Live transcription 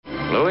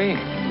we?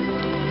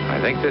 I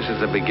think this is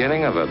the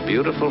beginning of a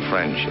beautiful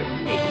friendship.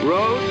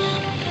 Roads?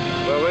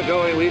 Where we're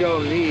going, we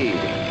don't need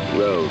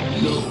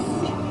roads.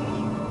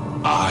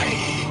 No.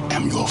 I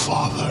am your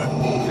father.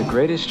 The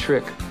greatest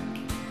trick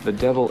the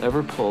devil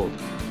ever pulled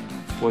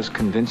was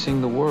convincing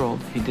the world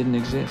he didn't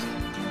exist.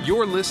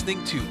 You're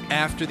listening to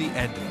After the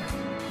Ending,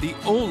 the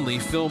only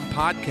film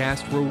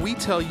podcast where we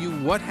tell you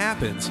what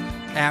happens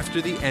after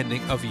the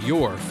ending of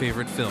your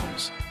favorite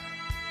films.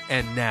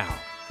 And now,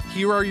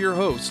 here are your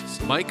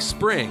hosts, Mike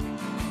Spring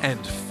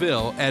and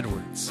Phil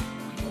Edwards.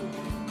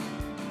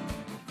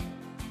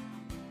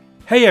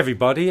 Hey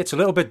everybody, it's a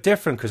little bit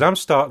different because I'm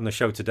starting the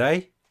show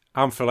today.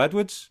 I'm Phil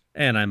Edwards.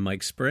 And I'm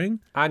Mike Spring.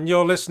 And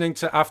you're listening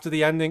to After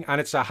the Ending, and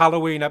it's a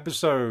Halloween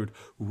episode.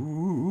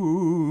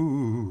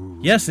 Ooh.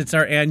 Yes, it's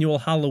our annual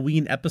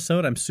Halloween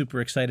episode. I'm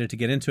super excited to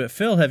get into it.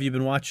 Phil, have you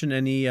been watching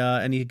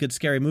any good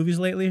scary movies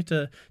lately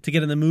to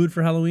get in the mood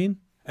for Halloween?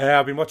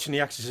 I've been watching the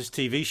Exorcist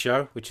TV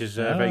show, which is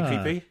very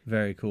creepy.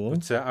 Very cool.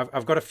 But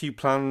I've got a few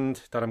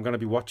planned that I'm going to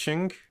be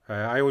watching.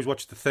 I always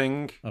watch The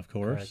Thing. Of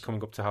course.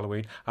 Coming up to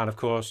Halloween. And of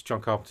course,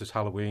 John Carpenter's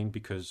Halloween,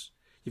 because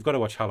you've got to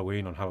watch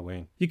Halloween on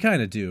Halloween. You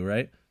kind of do,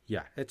 right?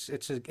 Yeah, it's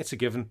a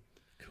given.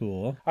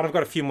 Cool. And I've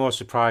got a few more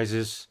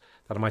surprises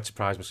that I might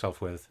surprise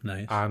myself with.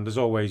 Nice. And there's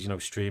always,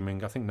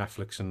 streaming. I think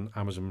Netflix and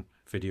Amazon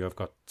Video have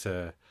got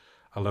a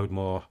load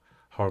more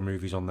horror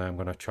movies on there I'm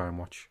going to try and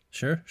watch.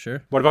 Sure.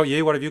 What about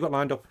you? What have you got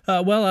lined up?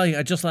 Well,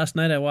 I just last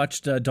night I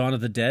watched Dawn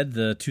of the Dead,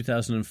 the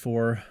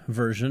 2004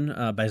 version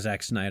by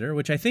Zack Snyder,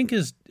 which I think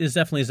is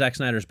definitely Zack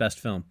Snyder's best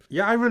film.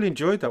 Yeah, I really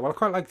enjoyed that. Well, I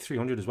quite like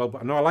 300 as well,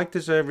 but I like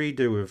this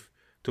redo of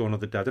Dawn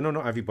of the Dead. I know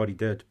not everybody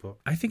did, but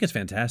I think it's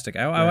fantastic.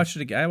 I watched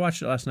it. I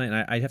watched it last night, and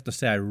I have to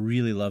say I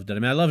really loved it. I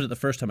mean, I loved it the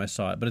first time I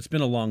saw it, but it's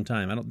been a long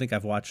time. I don't think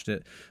I've watched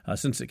it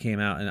since it came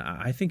out, and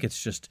I think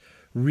it's just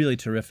really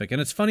terrific. And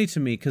it's funny to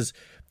me because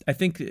I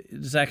think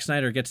Zack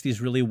Snyder gets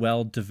these really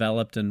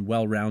well-developed and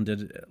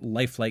well-rounded,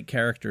 lifelike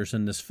characters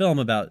in this film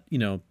about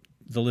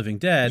the living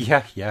dead.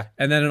 Yeah.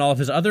 And then in all of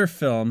his other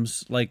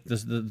films, like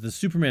the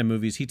Superman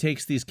movies, he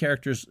takes these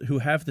characters who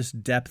have this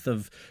depth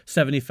of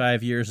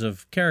 75 years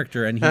of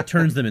character and he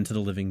turns them into the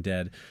living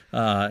dead.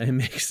 And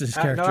makes his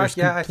characters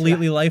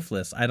completely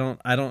lifeless. I don't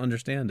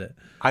understand it.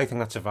 I think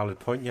that's a valid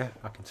point. Yeah,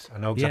 I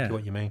know exactly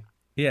what you mean.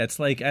 Yeah, it's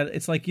like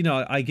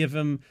I give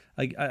him.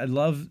 I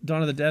love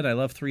Dawn of the Dead. I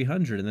love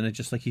 300, and then it's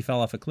just like he fell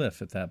off a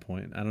cliff at that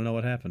point. I don't know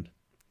what happened.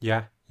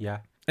 Yeah.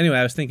 Anyway,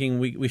 I was thinking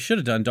we should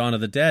have done Dawn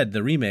of the Dead,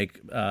 the remake,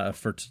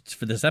 for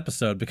this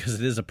episode because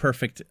it is a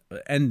perfect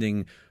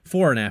ending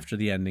for and after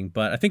the ending.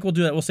 But I think we'll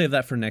do that. We'll save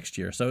that for next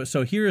year.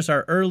 So here's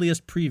our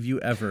earliest preview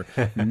ever.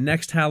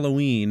 Next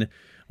Halloween,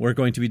 we're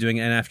going to be doing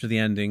an after the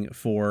ending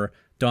for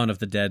Dawn of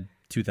the Dead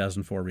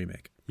 2004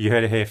 remake. You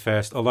heard it here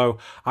first. Although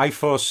I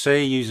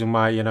foresee using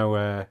my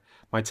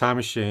my time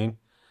machine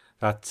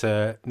that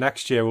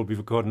next year we'll be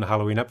recording a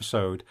Halloween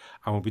episode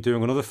and we'll be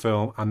doing another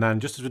film, and then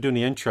just as we're doing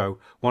the intro,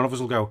 one of us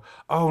will go,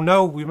 "Oh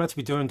no, we were meant to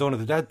be doing Dawn of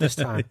the Dead this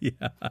time."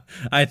 Yeah,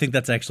 I think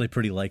that's actually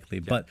pretty likely.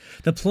 Yeah. But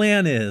the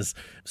plan is,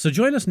 so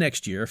join us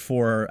next year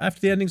for After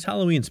the Ending's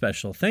Halloween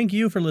special. Thank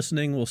you for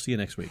listening. We'll see you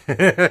next week.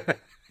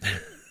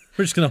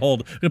 We're just going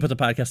to put the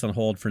podcast on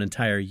hold for an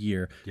entire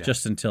year,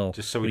 just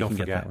so we don't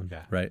forget that one.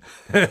 Yeah. Right.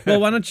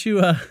 Well, why don't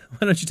you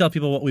tell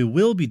people what we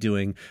will be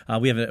doing?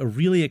 We have a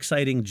really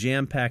exciting,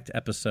 jam-packed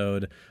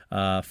episode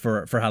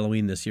for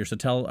Halloween this year. So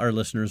tell our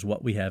listeners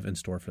what we have in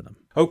store for them.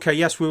 Okay.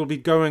 Yes, we will be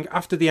going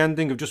after the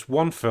ending of just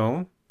one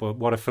film, but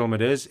what a film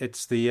it is!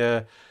 It's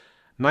the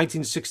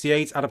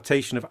 1968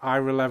 adaptation of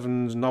Ira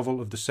Levin's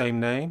novel of the same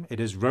name. It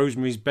is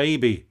Rosemary's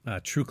Baby. A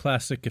true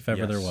classic, if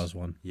ever there was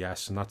one.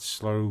 Yes, and that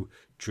slow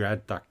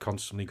dread that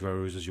constantly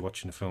grows as you're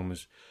watching the film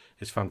is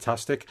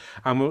fantastic.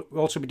 And we'll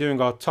also be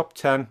doing our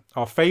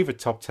favourite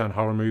top 10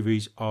 horror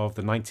movies of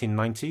the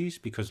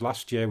 1990s, because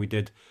last year we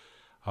did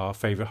our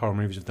favourite horror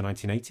movies of the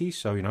 1980s,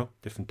 so,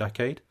 different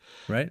decade.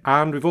 Right.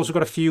 And we've also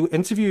got a few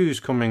interviews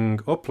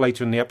coming up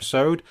later in the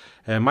episode.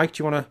 Mike,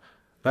 do you want to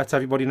let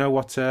everybody know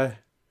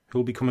who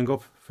will be coming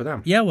up for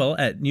them? Yeah, well,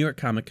 at New York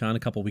Comic Con a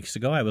couple weeks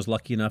ago, I was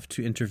lucky enough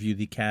to interview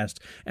the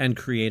cast and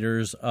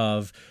creators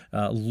of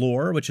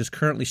Lore, which is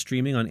currently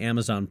streaming on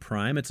Amazon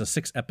Prime. It's a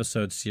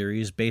 6-episode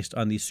series based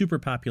on the super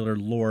popular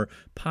Lore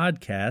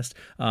podcast,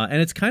 and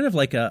it's kind of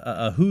like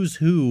a who's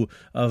who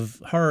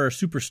of horror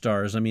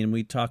superstars. I mean,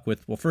 we talk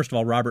with, first of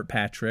all, Robert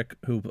Patrick,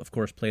 who, of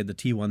course, played the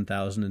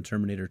T-1000 in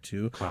Terminator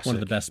 2, Classic. One of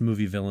the best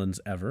movie villains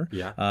ever.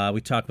 Yeah.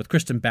 We talked with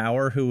Kristen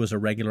Bauer, who was a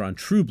regular on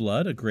True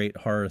Blood, a great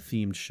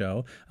horror-themed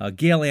show.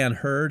 Gail Ann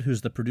Hurd,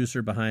 who's the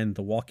producer behind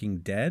The Walking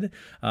Dead,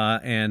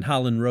 and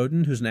Holland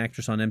Roden, who's an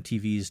actress on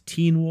MTV's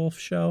Teen Wolf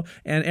show,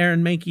 and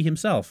Aaron Mahnke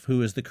himself,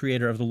 who is the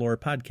creator of the Lore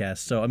podcast.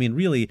 So, I mean,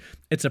 really,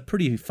 it's a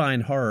pretty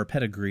fine horror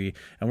pedigree,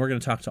 and we're going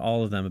to talk to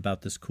all of them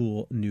about this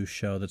cool new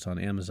show that's on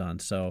Amazon.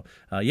 So,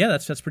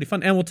 that's pretty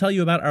fun. And we'll tell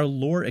you about our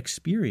Lore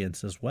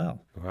experience as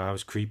well. Wow, that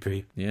was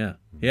creepy. Yeah,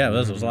 it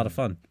was a lot of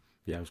fun.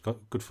 Yeah, it was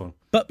good fun.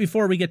 But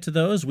before we get to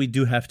those, we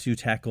do have to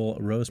tackle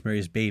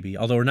Rosemary's Baby,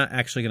 although we're not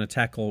actually going to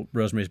tackle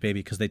Rosemary's Baby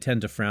because they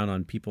tend to frown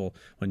on people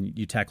when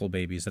you tackle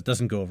babies. That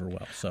doesn't go over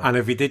well. So, and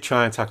if we did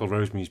try and tackle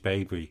Rosemary's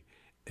Baby,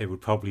 it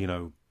would probably,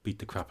 beat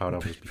the crap out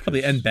of us.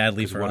 Probably end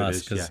badly for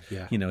us because,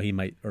 he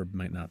might or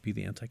might not be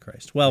the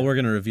Antichrist. Well, we're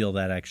going to reveal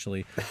that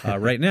actually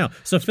right now.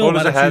 So, Phil,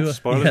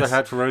 spoilers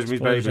ahead for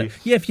Rosemary's Baby.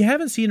 Yeah, if you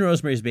haven't seen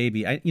Rosemary's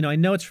Baby, I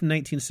know it's from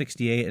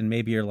 1968, and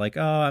maybe you're like,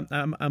 oh,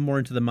 I'm more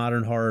into the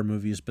modern horror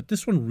movies, but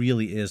this one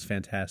really is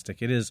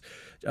fantastic. It is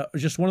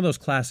just one of those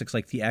classics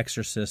like The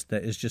Exorcist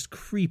that is just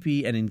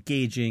creepy and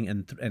engaging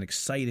and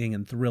exciting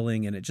and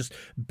thrilling, and it just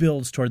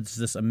builds towards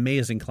this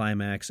amazing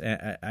climax.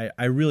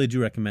 I really do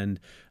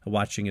recommend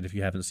watching it if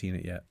you haven't seen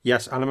it yet.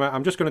 Yes, and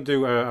I'm just going to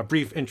do a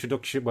brief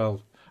introduction,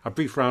 a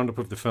brief roundup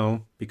of the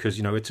film, because,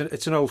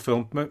 it's an old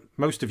film.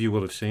 Most of you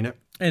will have seen it.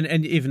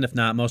 And even if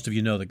not, most of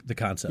you know the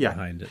concept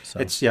behind it. So.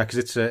 It's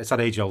that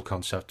age-old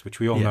concept, which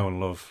we all know and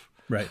love.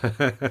 Right.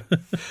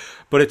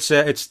 But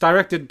it's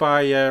directed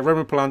by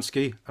Roman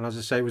Polanski, and as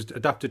I say, it was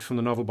adapted from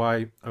the novel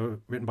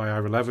written by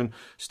Ira Levin.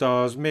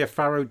 Stars Mia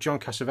Farrow, John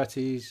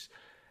Cassavetes,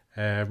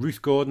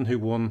 Ruth Gordon, who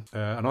won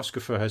an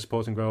Oscar for her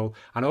supporting role,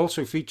 and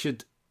also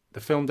featured the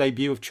film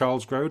debut of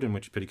Charles Grodin,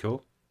 which is pretty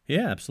cool.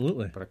 Yeah,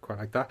 absolutely. But I quite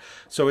like that.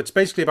 So it's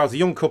basically about a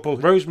young couple,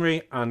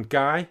 Rosemary and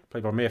Guy,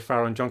 played by Mia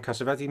Farrow and John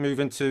Cassavetes, move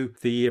into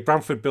the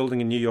Bramford building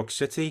in New York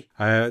City,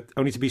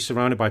 only to be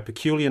surrounded by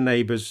peculiar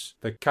neighbours,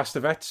 the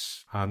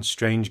Cassavetes, and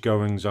strange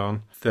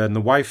goings-on. Then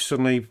the wife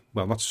suddenly,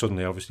 well, not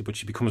suddenly, obviously, but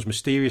she becomes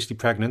mysteriously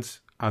pregnant,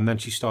 and then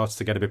she starts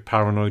to get a bit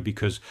paranoid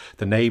because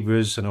the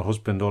neighbours and her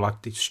husband all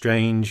act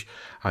strange,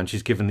 and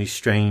she's given these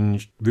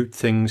strange root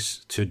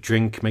things to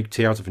drink, make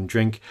tea out of and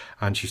drink,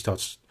 and she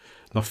starts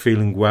not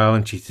feeling well,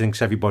 and she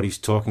thinks everybody's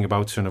talking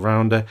about her and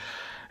around her.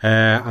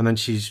 And then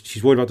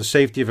she's worried about the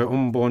safety of her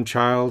unborn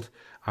child,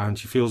 and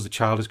she feels the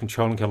child is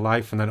controlling her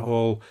life, and then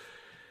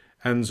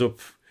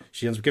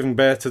she ends up giving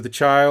birth to the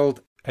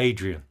child,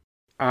 Adrian.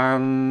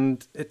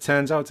 And it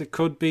turns out it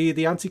could be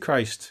the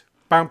Antichrist.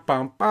 Bam,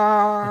 bam,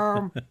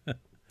 bam.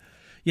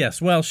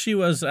 Yes, well, she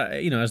was,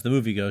 as the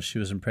movie goes, she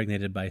was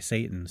impregnated by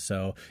Satan.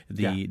 So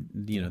the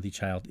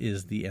child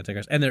is the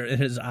Antichrist, and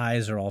his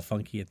eyes are all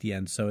funky at the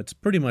end. So it's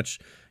pretty much,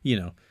 I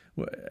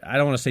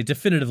don't want to say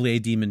definitively a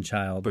demon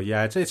child, but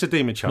yeah, it's a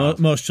demon child.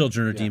 Most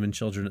children are demon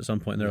children at some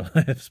point in their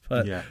lives,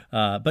 but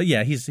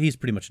he's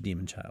pretty much a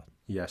demon child.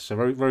 Yeah. So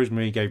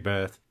Rosemary gave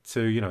birth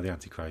to the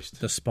Antichrist,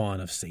 the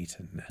spawn of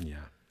Satan.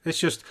 Yeah, it's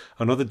just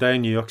another day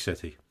in New York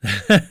City.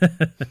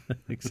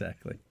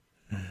 Exactly.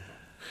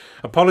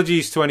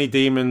 Apologies to any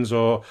demons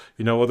or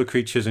other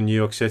creatures in New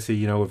York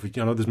City. I know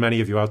there's many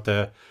of you out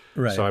there,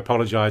 right. So I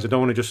apologise. I don't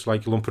want to just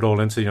lump it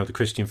all into the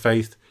Christian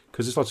faith,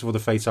 because there's lots of other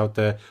faiths out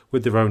there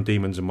with their own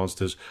demons and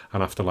monsters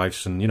and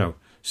afterlives and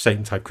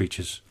Satan type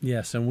creatures.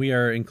 Yes, and we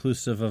are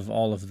inclusive of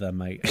all of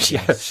them.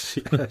 Yes.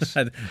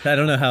 I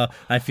don't know how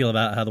I feel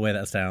about how the way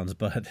that sounds,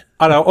 but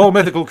I know all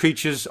mythical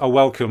creatures are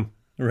welcome.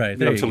 Right,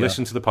 to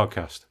listen to the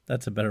podcast.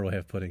 That's a better way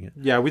of putting it.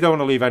 Yeah, we don't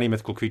want to leave any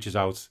mythical creatures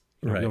out.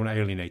 Right. We don't want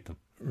to alienate them.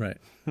 Right,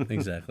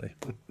 exactly.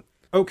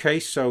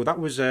 Okay, so that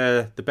was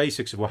the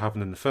basics of what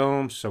happened in the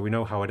film, so we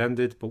know how it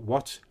ended, but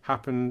what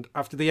happened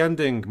after the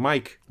ending?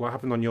 Mike, what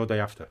happened on your day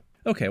after?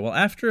 Okay, well,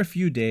 after a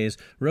few days,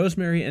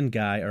 Rosemary and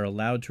Guy are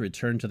allowed to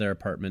return to their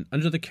apartment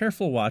under the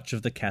careful watch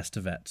of the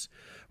Cassavetes.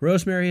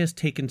 Rosemary has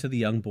taken to the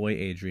young boy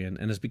Adrian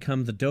and has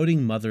become the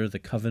doting mother the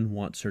coven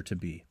wants her to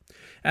be.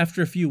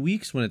 After a few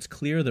weeks, when it's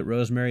clear that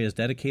Rosemary is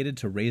dedicated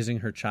to raising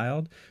her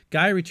child,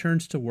 Guy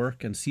returns to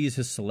work and sees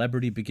his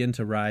celebrity begin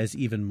to rise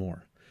even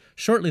more.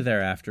 Shortly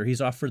thereafter,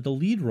 he's offered the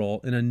lead role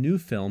in a new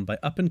film by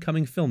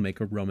up-and-coming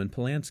filmmaker Roman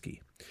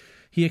Polanski.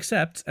 He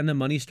accepts, and the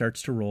money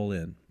starts to roll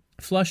in.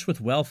 Flush with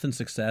wealth and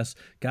success,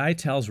 Guy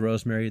tells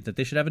Rosemary that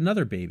they should have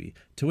another baby,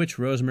 to which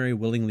Rosemary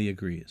willingly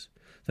agrees.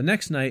 The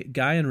next night,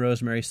 Guy and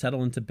Rosemary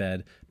settle into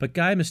bed, but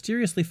Guy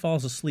mysteriously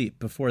falls asleep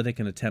before they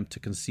can attempt to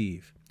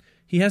conceive.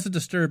 He has a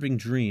disturbing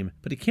dream,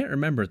 but he can't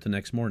remember it the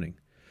next morning.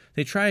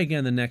 They try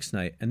again the next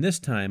night, and this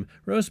time,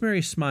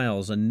 Rosemary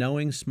smiles a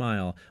knowing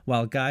smile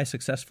while Guy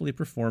successfully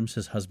performs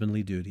his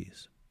husbandly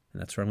duties.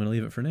 And that's where I'm going to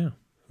leave it for now.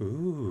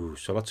 Ooh,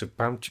 so lots of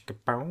bam chicka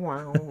bow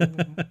wow.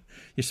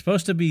 You're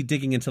supposed to be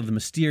digging into the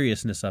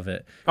mysteriousness of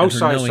it. Oh,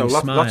 sorry, so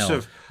lots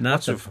of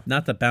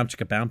not the bam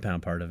chicka bow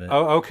pound part of it.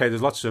 Oh, okay.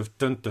 There's lots of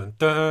dun dun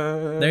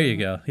dun. There you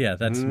go. Yeah,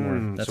 that's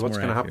more. That's so what's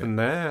going to happen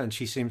there?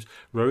 And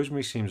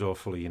Rosemary seems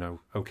awfully,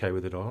 okay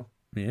with it all.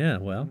 Yeah,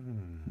 well,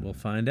 we'll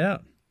find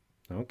out.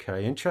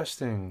 Okay,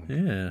 interesting.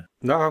 Yeah.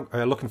 No,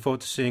 looking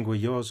forward to seeing where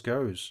yours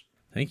goes.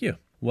 Thank you.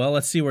 Well,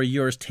 let's see where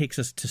yours takes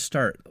us to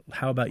start.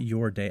 How about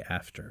your day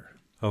after?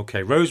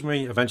 Okay,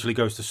 Rosemary eventually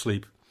goes to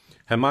sleep.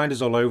 Her mind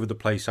is all over the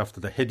place after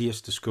the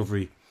hideous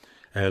discovery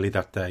early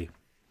that day.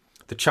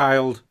 The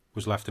child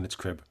was left in its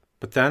crib.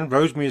 But then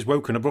Rosemary is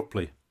woken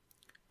abruptly.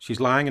 She's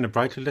lying in a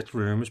brightly lit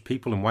room as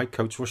people in white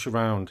coats rush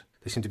around.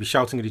 They seem to be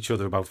shouting at each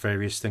other about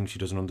various things she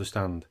doesn't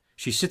understand.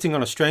 She's sitting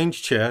on a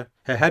strange chair,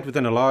 her head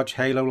within a large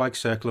halo-like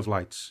circle of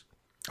lights.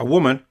 A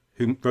woman,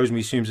 whom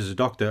Rosemary assumes is a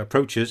doctor,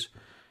 approaches.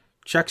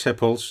 checks her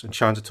pulse and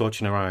shines a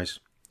torch in her eyes.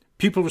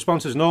 Pupil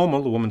response is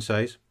normal, the woman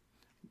says.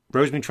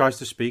 Rosemary tries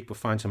to speak but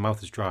finds her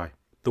mouth is dry.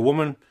 The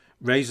woman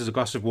raises a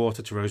glass of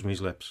water to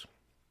Rosemary's lips.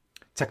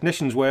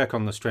 Technicians work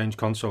on the strange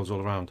consoles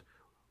all around.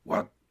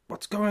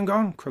 What's going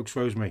on? Croaks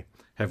Rosemary,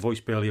 her voice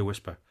barely a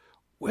whisper.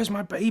 Where's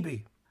my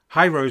baby?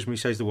 Hi, Rosemary,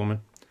 says the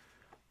woman.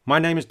 My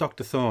name is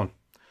Dr. Thorne.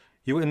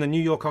 You were in the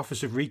New York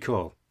office of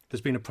recall.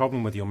 There's been a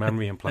problem with your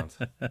memory implant.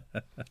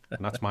 And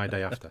that's my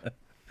day after.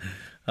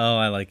 Oh,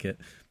 I like it.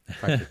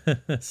 Thank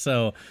you.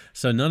 So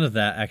none of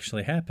that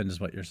actually happened, is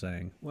what you're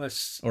saying, Well,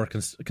 or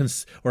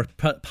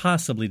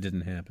possibly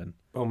didn't happen.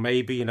 or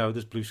maybe,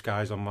 there's blue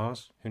skies on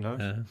Mars. Who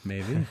knows?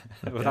 Maybe.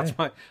 Well,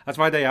 Okay. that's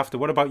my day after.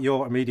 What about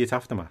your immediate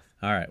aftermath?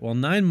 All right. Well,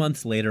 9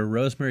 months later,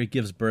 Rosemary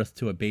gives birth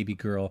to a baby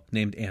girl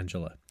named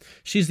Angela.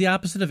 She's the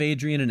opposite of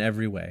Adrian in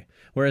every way.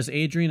 Whereas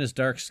Adrian is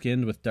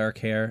dark-skinned with dark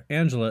hair,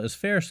 Angela is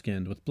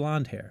fair-skinned with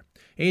blonde hair.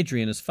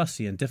 Adrian is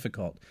fussy and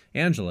difficult.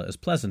 Angela is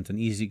pleasant and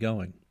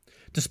easygoing.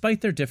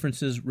 Despite their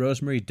differences,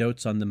 Rosemary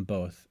dotes on them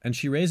both, and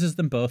she raises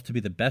them both to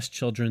be the best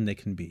children they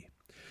can be.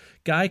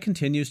 Guy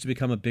continues to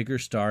become a bigger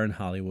star in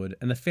Hollywood,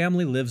 and the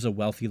family lives a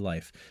wealthy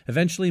life,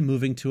 eventually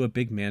moving to a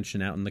big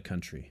mansion out in the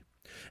country.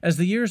 As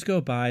the years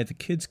go by, the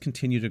kids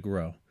continue to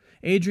grow.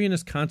 Adrian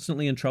is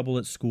constantly in trouble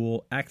at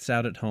school, acts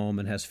out at home,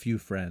 and has few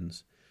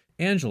friends.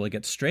 Angela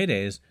gets straight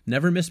A's,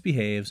 never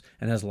misbehaves,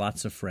 and has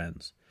lots of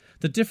friends.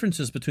 The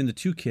differences between the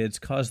two kids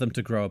cause them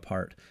to grow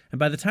apart, and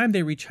by the time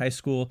they reach high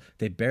school,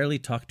 they barely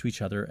talk to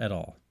each other at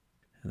all.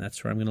 And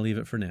that's where I'm going to leave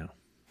it for now.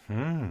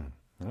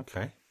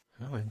 Okay.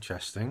 Oh,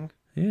 interesting.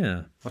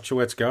 Yeah. Not sure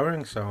where it's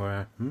going,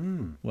 so,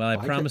 Well, I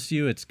like promise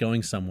you it's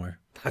going somewhere.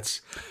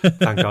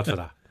 Thank God for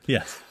that.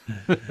 Yes.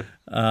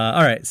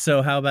 All right,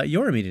 so how about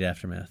your immediate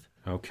aftermath?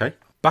 Okay.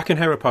 Back in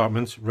her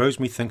apartment,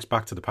 Rosemary thinks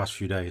back to the past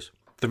few days.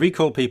 The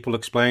recall people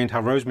explained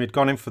how Rosemary had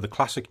gone in for the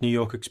classic New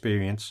York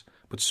experience,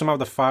 but somehow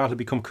the file had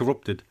become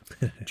corrupted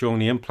during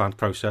the implant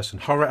process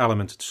and horror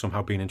elements had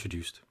somehow been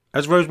introduced.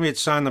 As Rosemary had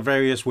signed the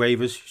various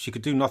waivers, she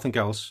could do nothing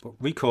else, but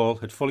recall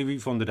had fully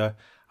refunded her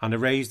and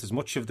erased as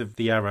much of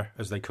the error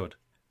as they could.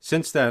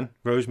 Since then,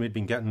 Rosemary had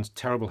been getting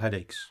terrible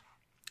headaches.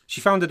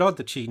 She found it odd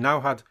that she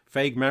now had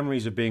vague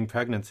memories of being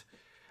pregnant,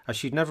 as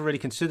she'd never really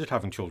considered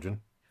having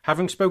children.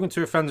 Having spoken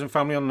to her friends and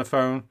family on the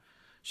phone,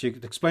 she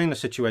explained the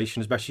situation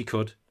as best she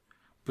could,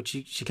 but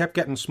she kept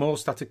getting small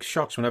static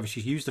shocks whenever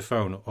she used the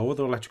phone or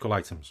other electrical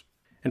items.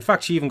 In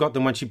fact, she even got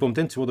them when she bumped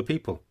into other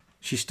people.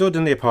 She stood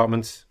in the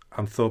apartment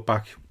and thought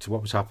back to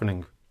what was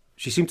happening.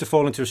 She seemed to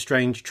fall into a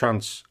strange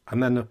trance,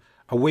 and then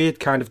a weird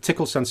kind of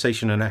tickle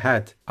sensation in her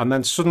head, and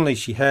then suddenly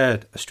she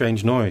heard a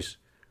strange noise.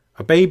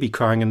 A baby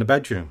crying in the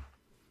bedroom.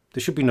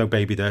 There should be no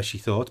baby there, she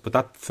thought, but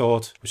that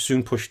thought was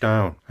soon pushed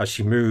down as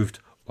she moved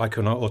like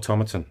an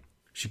automaton.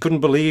 She couldn't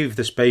believe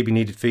this baby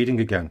needed feeding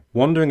again.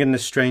 Wandering in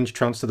this strange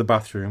trance to the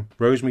bathroom,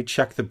 Rosemary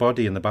checked the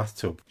body in the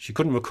bathtub. She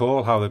couldn't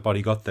recall how the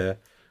body got there,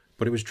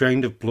 but it was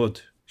drained of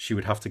blood. She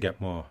would have to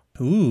get more.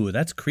 Ooh,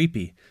 that's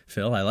creepy,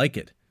 Phil. I like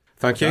it.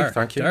 Thank you.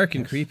 Dark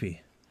and Yes.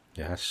 creepy.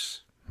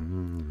 Yes.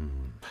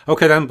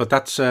 Okay then, but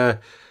that's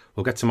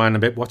we'll get to mine in a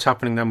bit. What's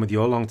happening then with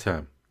your long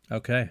term?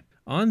 Okay.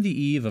 On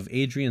the eve of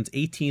Adrian's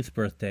 18th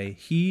birthday,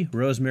 he,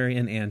 Rosemary,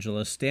 and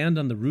Angela stand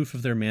on the roof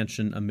of their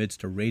mansion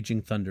amidst a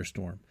raging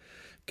thunderstorm.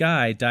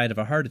 Guy died of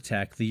a heart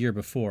attack the year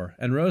before,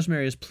 and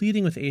Rosemary is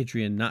pleading with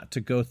Adrian not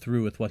to go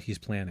through with what he's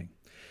planning.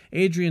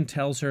 Adrian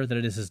tells her that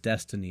it is his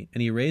destiny,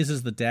 and he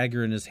raises the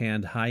dagger in his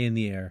hand high in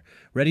the air,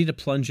 ready to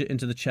plunge it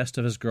into the chest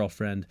of his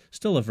girlfriend,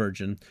 still a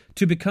virgin,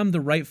 to become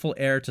the rightful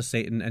heir to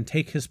Satan and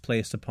take his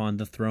place upon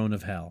the throne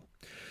of hell.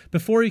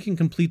 Before he can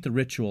complete the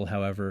ritual,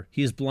 however,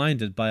 he is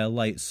blinded by a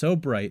light so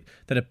bright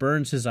that it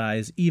burns his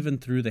eyes even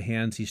through the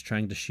hands he's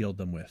trying to shield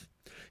them with.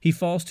 He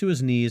falls to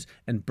his knees,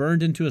 and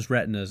burned into his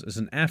retinas is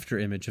an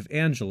after-image of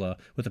Angela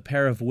with a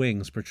pair of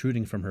wings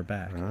protruding from her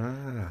back.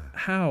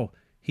 How?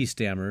 He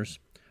stammers.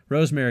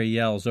 Rosemary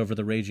yells over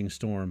the raging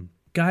storm.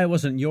 Guy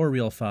wasn't your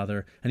real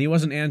father, and he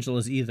wasn't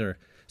Angela's either.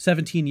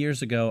 17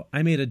 years ago,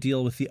 I made a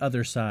deal with the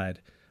other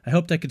side. I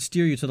hoped I could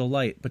steer you to the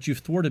light, but you've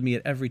thwarted me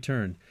at every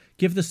turn.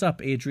 Give this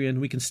up, Adrian.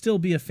 We can still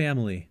be a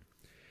family.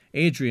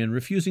 Adrian,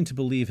 refusing to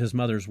believe his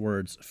mother's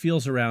words,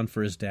 feels around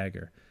for his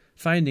dagger.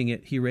 Finding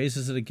it, he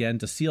raises it again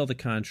to seal the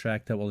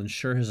contract that will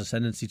ensure his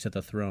ascendancy to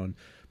the throne.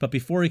 But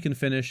before he can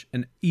finish,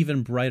 an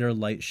even brighter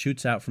light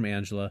shoots out from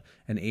Angela,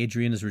 and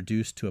Adrian is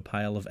reduced to a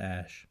pile of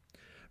ash.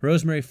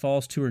 Rosemary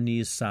falls to her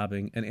knees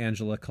sobbing, and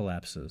Angela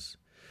collapses.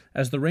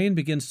 As the rain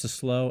begins to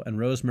slow and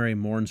Rosemary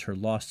mourns her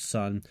lost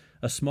son,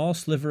 a small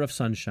sliver of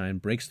sunshine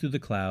breaks through the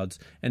clouds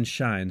and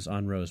shines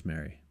on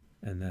Rosemary.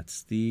 And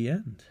that's the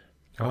end.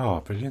 Oh,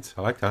 brilliant.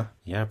 I like that.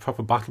 Yeah,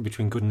 proper battle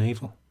between good and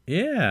evil.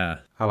 Yeah.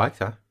 I like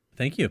that.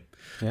 Thank you.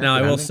 Yeah, now, I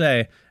good will ending.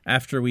 say,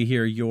 after we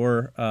hear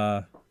your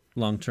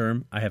long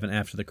term, I have an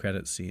after the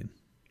credits scene.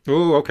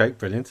 Oh, okay.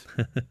 Brilliant.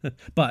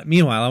 But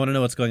meanwhile, I want to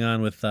know what's going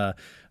on with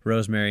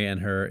Rosemary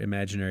and her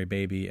imaginary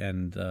baby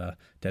and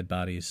dead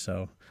bodies.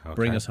 So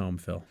bring Okay. us home,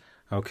 Phil.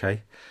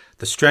 Okay.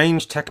 The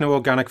strange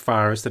techno-organic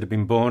virus that had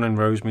been born in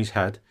Rosemary's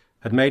head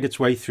had made its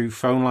way through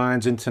phone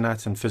lines,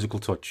 internet, and physical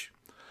touch.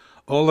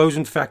 All those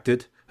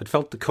infected had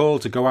felt the call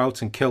to go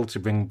out and kill to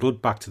bring blood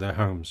back to their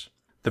homes.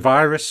 The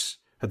virus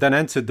had then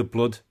entered the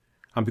blood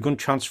and begun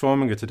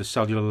transforming it at a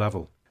cellular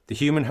level. The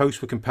human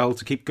hosts were compelled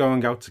to keep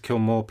going out to kill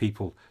more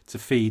people to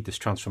feed this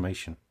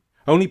transformation.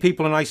 Only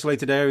people in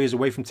isolated areas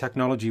away from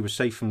technology were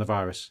safe from the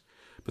virus,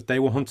 but they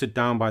were hunted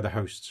down by the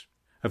hosts.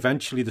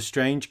 Eventually, the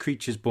strange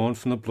creatures born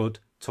from the blood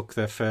took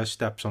their first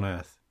steps on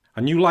Earth.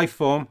 A new life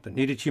form that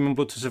needed human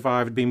blood to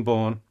survive had been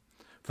born.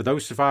 For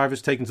those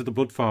survivors taken to the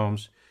blood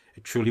farms,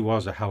 it truly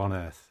was a hell on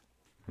Earth.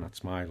 And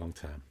that's my long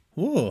term.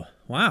 Ooh,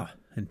 wow.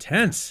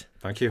 Intense.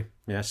 Thank you.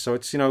 Yes, so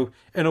it's, in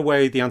a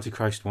way, the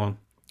Antichrist one.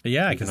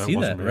 Yeah, I can see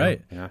that. Real.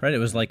 Right, yeah. Right. It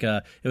was like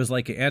an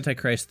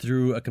Antichrist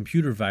through a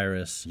computer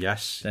virus.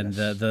 Yes. And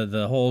yes.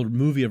 the whole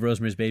movie of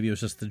Rosemary's Baby was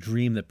just the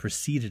dream that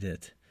preceded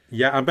it.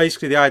 Yeah, and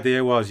basically the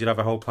idea was you'd have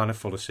a whole planet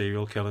full of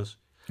serial killers.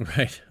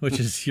 Right, which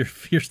is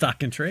your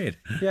stock and trade.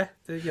 Yeah,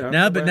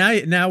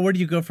 Now, where do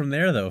you go from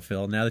there, though,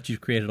 Phil? Now that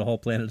you've created a whole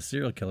planet of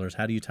serial killers,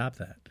 how do you top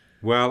that?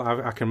 Well,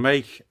 I can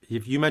make.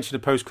 If you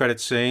mentioned a post-credit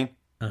scene,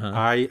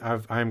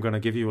 I'm going to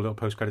give you a little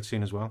post-credit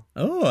scene as well.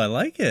 Oh, I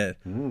like it.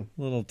 A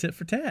little tit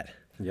for tat.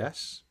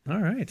 Yes.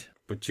 All right.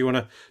 But do you want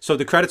to? So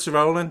the credits are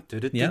rolling.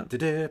 Yeah.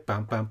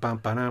 Bam, bam, bam,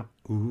 bam.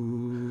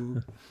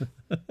 Ooh.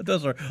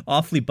 Those are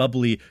awfully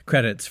bubbly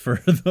credits for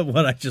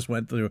what I just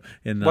went through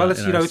in. Well,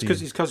 it's in it's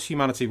because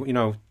humanity.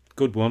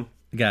 Good one.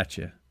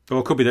 Gotcha. Or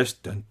it could be this.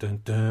 Dun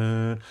dun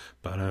dun.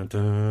 Ba-dun,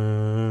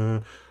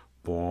 dun.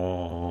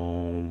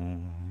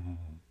 Boom.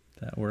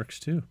 That works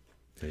too.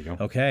 There you go.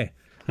 Okay.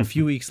 A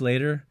few weeks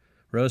later,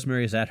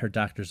 Rosemary is at her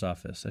doctor's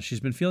office as she's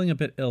been feeling a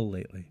bit ill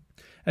lately.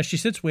 As she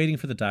sits waiting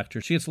for the doctor,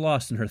 she gets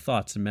lost in her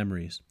thoughts and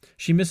memories.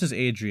 She misses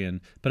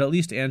Adrian, but at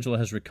least Angela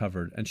has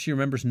recovered, and she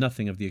remembers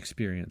nothing of the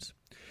experience.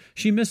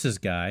 She misses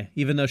Guy,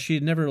 even though she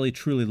had never really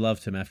truly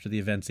loved him after the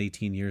events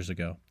 18 years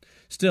ago.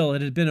 Still,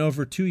 it had been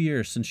over 2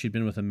 years since she'd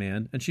been with a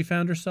man, and she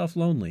found herself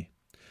lonely.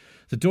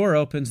 The door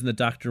opens and the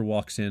doctor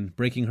walks in,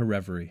 breaking her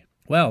reverie.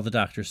 Well, the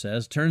doctor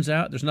says, turns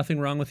out there's nothing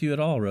wrong with you at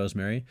all,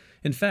 Rosemary.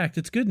 In fact,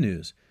 it's good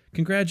news.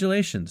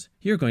 Congratulations,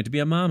 you're going to be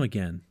a mom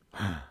again.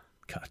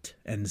 Cut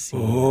and scene.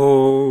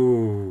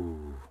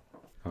 Oh,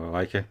 I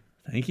like it.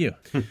 Thank you.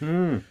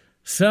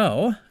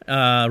 So,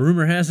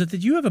 rumor has it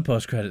that you have a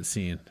post-credit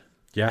scene.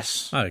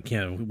 Yes. I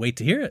can't wait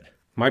to hear it.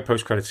 My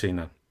post-credit scene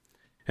then.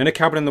 In a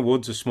cabin in the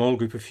woods, a small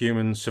group of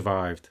humans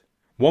survived.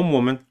 One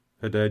woman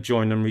had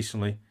joined them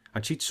recently,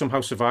 and she'd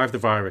somehow survived the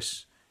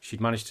virus.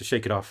 She'd managed to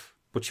shake it off,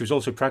 but she was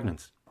also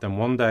pregnant. Then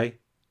one day,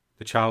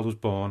 the child was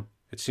born.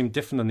 It seemed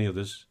different than the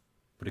others,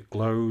 but it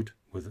glowed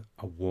with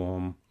a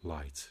warm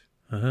light.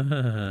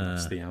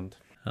 That's the end.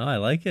 Oh, I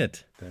like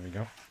it. There we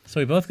go. So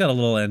we both got a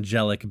little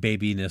angelic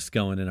babiness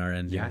going in our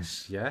ending.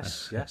 Yes.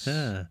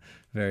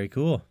 Very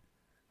cool.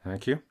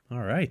 Thank you.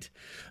 All right.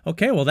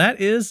 Okay, well, that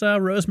is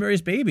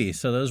Rosemary's Baby.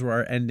 So those were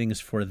our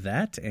endings for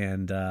that.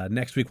 And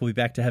next week we'll be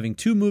back to having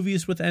 2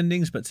 movies with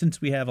endings. But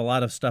since we have a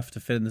lot of stuff to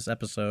fit in this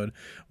episode,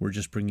 we're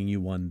just bringing you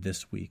one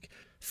this week.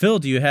 Phil,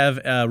 do you have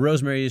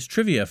Rosemary's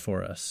trivia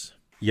for us?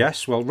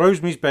 Yes, well,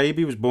 Rosemary's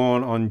Baby was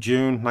born on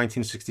June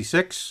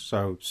 1966,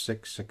 so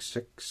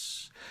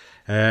 666.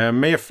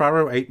 Mia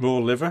Farrow ate raw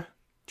liver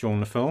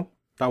during the film.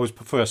 That was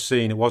the first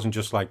scene. It wasn't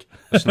just like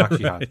a snack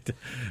she had.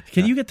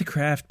 Can you get the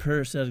craft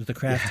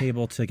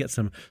table to get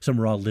some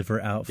raw liver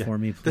out for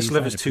me, please? This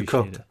liver's too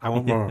cooked. I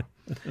want more.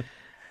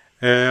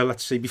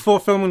 Let's see.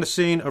 Before filming the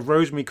scene of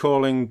Rosemary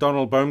calling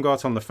Donald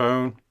Baumgart on the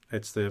phone,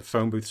 it's the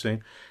phone booth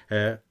scene,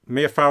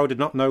 Mia Farrow did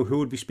not know who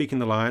would be speaking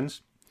the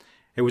lines.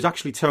 It was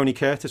actually Tony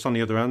Curtis on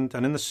the other end,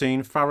 and in the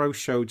scene, Farrow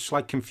showed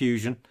slight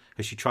confusion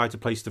as she tried to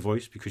place the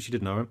voice because she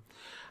didn't know him.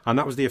 And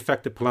that was the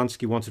effect that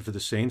Polanski wanted for the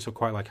scene, so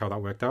quite like how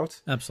that worked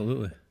out.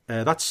 Absolutely.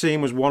 That scene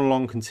was one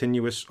long,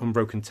 continuous,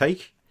 unbroken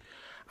take.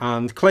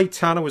 And Clay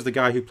Tanner was the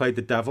guy who played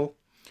the devil.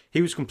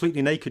 He was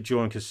completely naked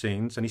during his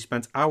scenes, and he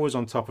spent hours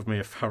on top of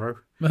Mia Farrow.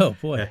 Oh,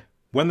 boy.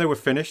 When they were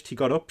finished, he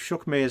got up,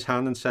 shook Mia's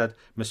hand, and said,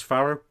 "Miss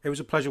Farrow, it was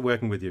a pleasure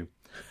working with you."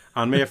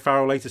 And Mia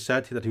Farrow later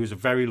said that he was a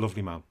very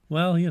lovely man.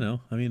 Well,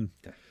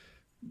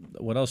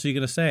 what else are you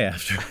going to say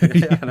after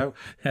I know.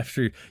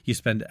 after you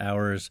spend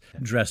hours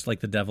dressed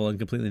like the devil and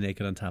completely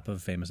naked on top of a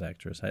famous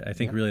actress? I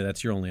think really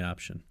that's your only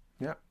option.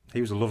 Yeah,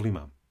 he was a lovely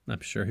man. I'm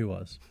sure he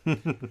was.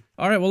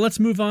 All right, well, let's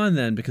move on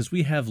then, because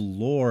we have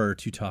Lore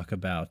to talk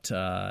about.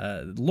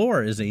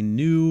 Lore is a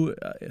new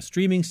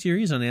streaming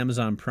series on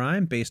Amazon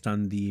Prime based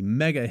on the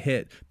mega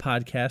hit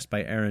podcast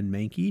by Aaron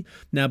Mahnke.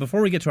 Now,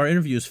 before we get to our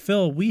interviews,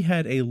 Phil, we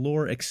had a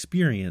Lore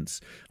experience,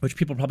 which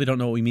people probably don't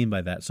know what we mean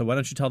by that. So why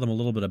don't you tell them a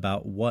little bit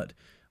about what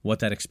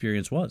that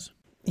experience was?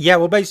 Yeah,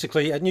 well,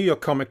 basically, at New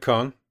York Comic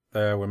Con,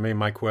 where me and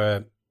Mike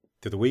were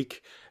the other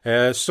week,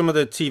 some of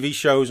the TV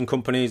shows and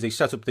companies, they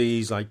set up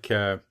these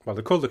they're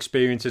called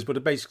experiences, but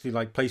they're basically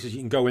like places you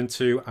can go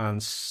into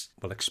and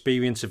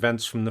experience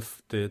events from the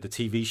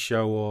TV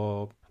show.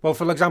 Or, well,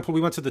 for example,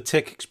 we went to the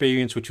Tick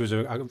experience, which was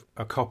a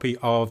copy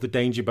of the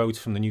Danger Boat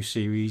from the new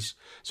series,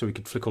 so we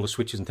could flick all the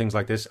switches and things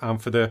like this.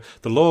 And for the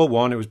Lore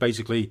one, it was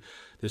basically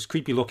this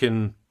creepy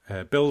looking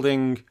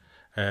building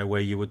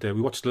where you would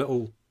we watched a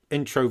little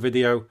intro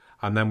video,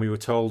 and then we were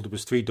told there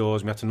was 3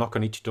 doors. We had to knock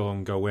on each door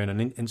and go in,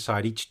 and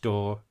inside each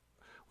door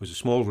was a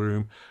small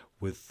room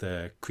with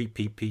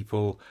creepy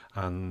people,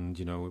 and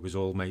it was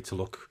all made to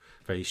look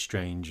very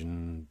strange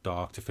and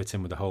dark to fit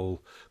in with the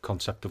whole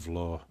concept of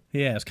lore.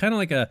 Yeah, it's kind of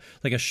like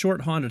a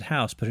short haunted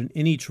house, but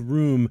in each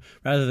room,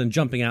 rather than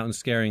jumping out and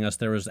scaring us,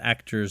 there was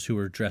actors who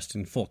were dressed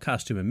in full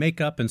costume and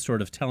makeup and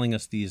sort of telling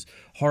us these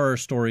horror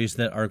stories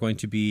that are going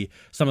to be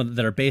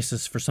that are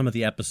basis for some of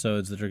the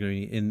episodes that are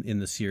going to be in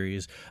the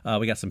series.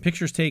 We got some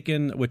pictures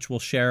taken, which we'll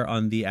share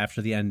on the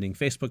After the Ending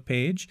Facebook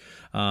page,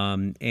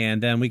 and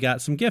then we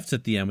got some gifts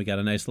at the end. We got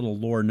a nice little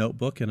lore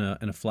notebook and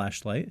a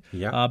flashlight.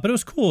 Yeah, but it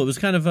was cool. It was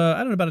kind of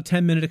about a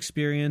 10-minute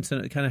experience,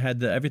 and it kind of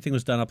had everything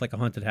was done up like a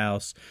haunted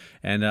house,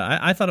 and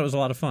I thought it was a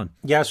lot of fun.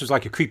 Yeah, it was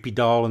like a creepy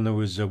doll, and there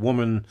was a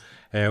woman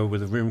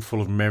with a room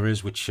full of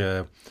mirrors, which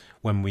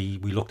when we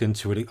looked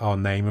into it, our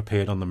name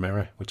appeared on the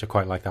mirror, which I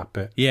quite like that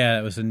bit. Yeah,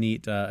 it was a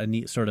neat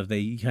sort of,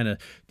 they kind of,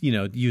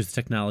 use the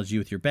technology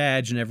with your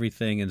badge and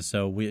everything, and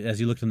so as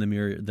you looked in the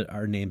mirror,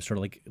 our name sort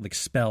of like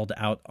spelled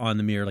out on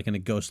the mirror, like in a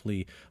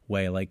ghostly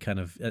way, like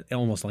kind of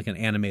almost like an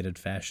animated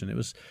fashion. It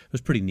was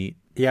pretty neat.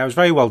 Yeah, it was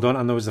very well done,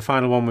 and there was the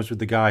final one was with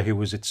the guy who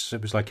was,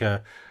 it was like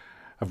a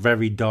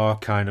very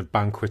dark kind of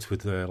banquet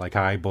with like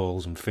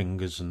eyeballs and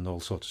fingers and all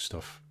sorts of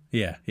stuff.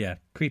 Yeah,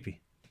 creepy.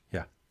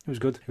 Yeah, it was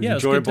good. It was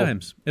enjoyable. It was good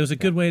times. It was a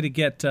good Yeah. way to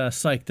get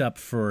psyched up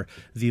for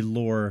the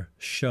Lore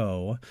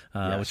show,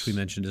 Yes. which we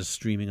mentioned is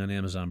streaming on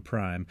Amazon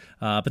Prime.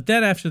 But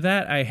then after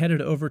that, I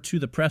headed over to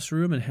the press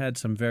room and had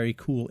some very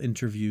cool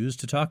interviews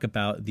to talk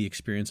about the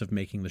experience of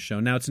making the show.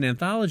 Now, it's an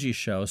anthology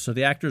show, so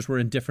the actors were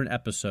in different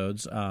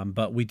episodes,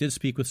 but we did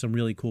speak with some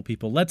really cool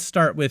people. Let's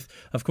start with,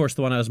 of course,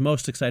 the one I was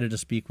most excited to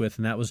speak with,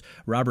 and that was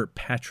Robert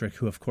Patrick,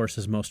 who, of course,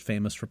 is most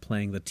famous for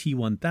playing the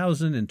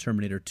T-1000 in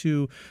Terminator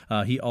 2.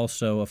 He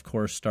also, of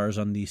course, stars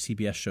on the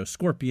CBS show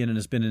Scorpion and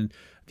has been in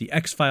The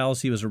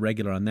X-Files. He was a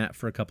regular on that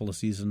for a couple of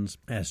seasons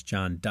as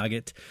John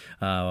Doggett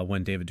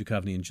when David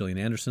Duchovny and Gillian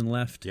Anderson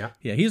left. Yeah,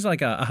 he's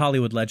like a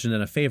Hollywood legend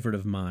and a favorite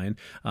of mine.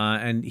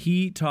 And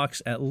he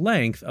talks at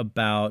length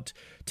about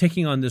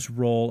taking on this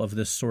role of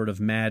this sort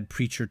of mad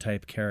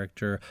preacher-type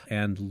character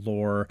and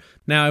lore.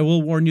 Now, I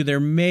will warn you,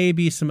 there may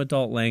be some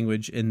adult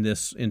language in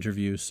this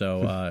interview,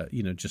 so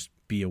just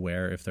be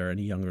aware if there are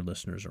any younger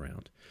listeners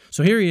around.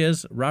 So here he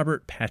is,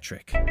 Robert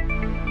Patrick.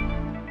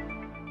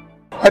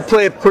 I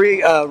play a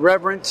pretty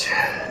Reverend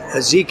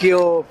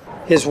Ezekiel.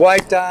 His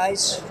wife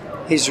dies.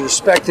 He's a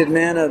respected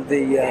man of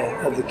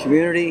the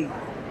community.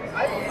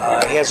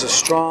 He has a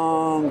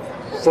strong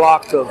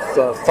flock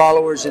of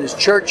followers in his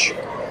church.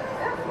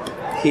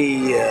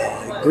 He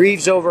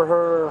grieves over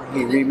her.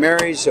 He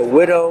remarries a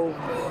widow.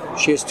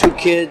 She has 2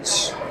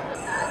 kids.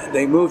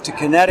 They move to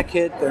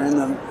Connecticut. They're in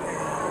the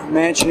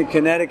mansion in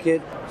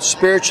Connecticut.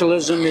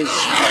 Spiritualism is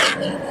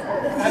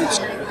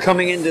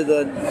coming into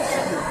the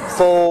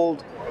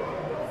fold.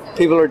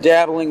 People are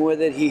dabbling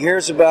with it. He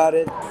hears about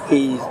it.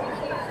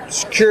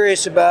 He's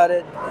curious about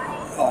it.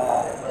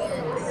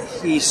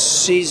 He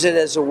sees it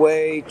as a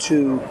way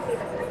to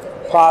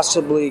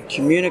possibly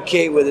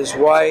communicate with his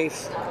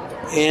wife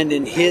and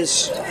in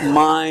his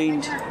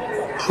mind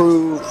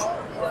prove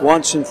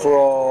once and for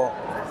all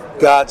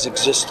God's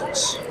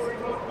existence,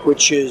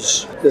 which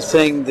is the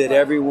thing that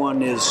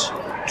everyone is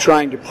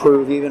trying to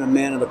prove, even a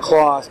man of the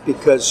cloth,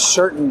 because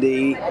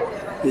certainty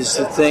is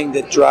the thing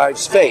that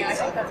drives faith.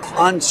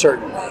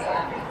 Uncertainty.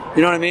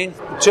 You know what I mean?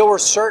 Until we're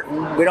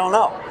certain, we don't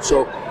know.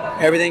 So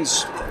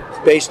everything's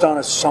based on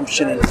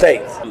assumption and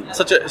faith.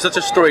 Such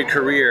a storied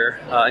career,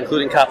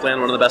 including Copland,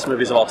 one of the best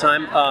movies of all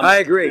time. I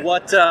agree.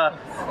 What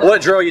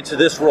drew you to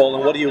this role,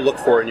 and what do you look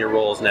for in your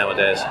roles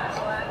nowadays?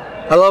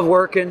 I love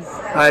working.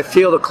 I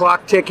feel the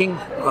clock ticking.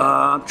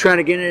 I'm trying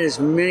to get in as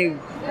many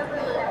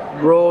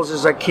roles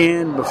as I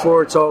can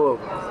before it's all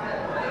over.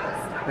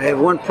 I have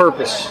one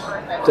purpose.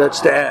 That's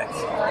to act.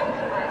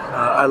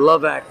 I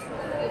love acting.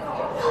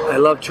 I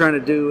love trying to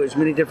do as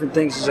many different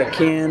things as I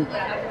can.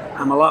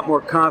 I'm a lot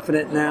more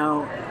confident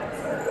now,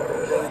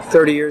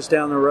 30 years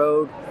down the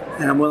road,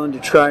 and I'm willing to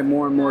try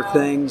more and more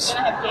things.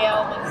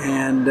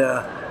 And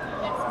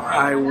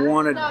I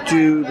want to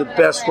do the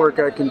best work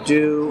I can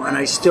do, and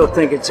I still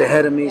think it's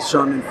ahead of me,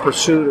 so I'm in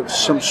pursuit of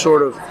some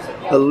sort of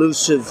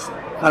elusive,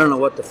 I don't know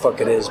what the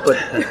fuck it is, but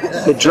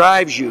it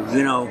drives you,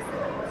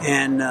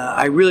 and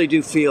I really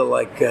do feel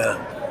like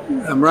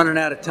I'm running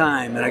out of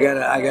time, and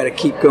I gotta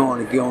keep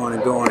going and going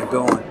and going and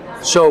going.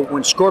 So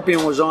when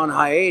Scorpion was on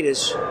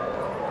hiatus,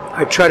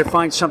 I try to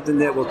find something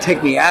that will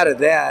take me out of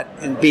that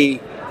and be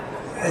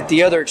at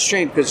the other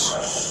extreme, because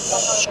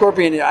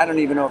Scorpion, I don't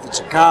even know if it's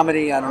a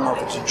comedy, I don't know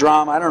if it's a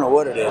drama, I don't know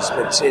what it is,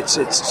 but it's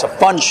a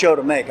fun show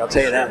to make, I'll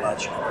tell you that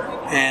much.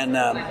 And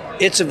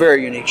it's a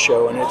very unique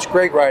show, and it's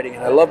great writing,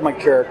 and I love my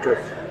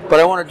character, but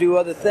I want to do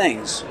other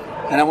things,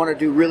 and I want to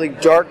do really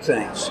dark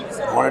things,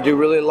 I want to do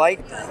really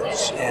light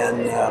things,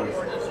 and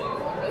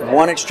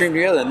one extreme to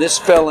the other, and this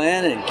fell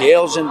in, and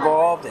Gail's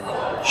involved,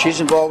 and she's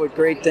involved with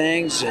great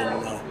things,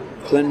 and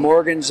Glenn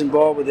Morgan's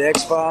involved with the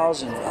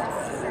X-Files, and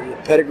the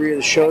pedigree of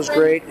the show's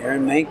great.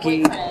 Aaron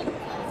Mahnke,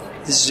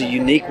 this is a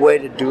unique way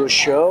to do a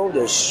show.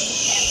 There's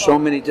so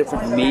many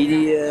different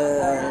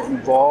media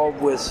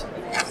involved with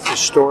the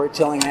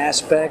storytelling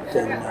aspect,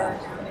 and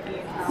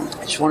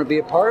I just want to be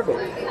a part of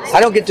it. I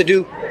don't get to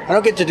do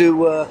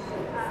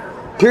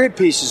period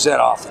pieces that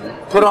often.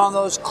 Put on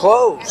those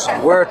clothes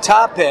and wear a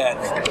top hat.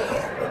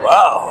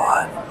 Wow,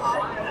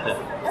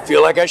 I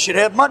feel like I should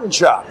have mutton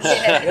chops.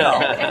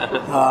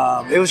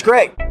 It was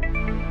great.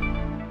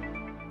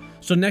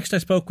 So next I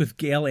spoke with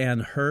Gale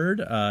Anne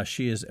Hurd.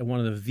 She is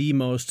one of the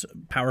most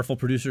powerful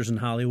producers in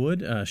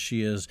Hollywood.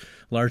 She is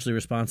largely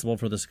responsible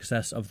for the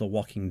success of The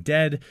Walking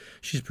Dead.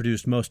 She's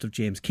produced most of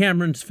James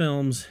Cameron's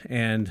films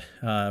and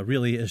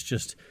really is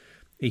just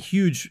a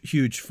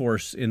huge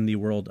force in the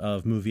world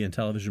of movie and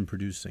television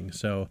producing.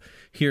 So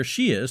here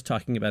she is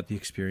talking about the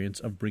experience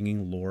of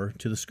bringing lore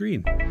to the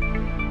screen.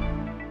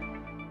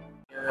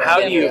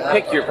 How do you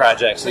pick your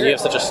projects? And you have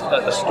such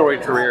a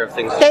storied career of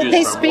things to choose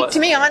They from. speak to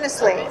me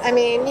honestly. I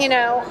mean,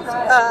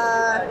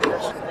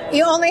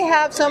 you only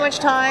have so much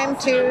time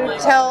to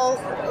tell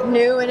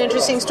new and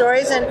interesting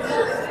stories, and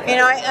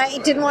I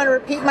didn't want to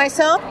repeat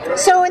myself.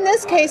 So in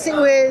this case, it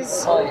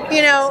was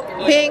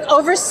being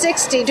over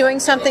 60, doing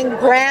something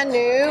brand new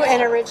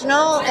and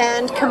original,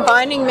 and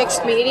combining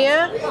mixed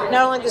media,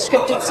 not only the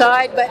scripted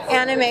side but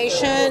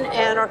animation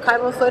and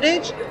archival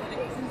footage.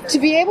 To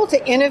be able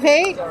to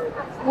innovate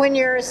when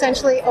you're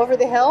essentially over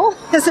the hill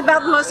is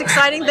about the most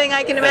exciting thing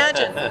I can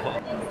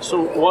imagine.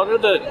 So what are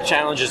the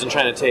challenges in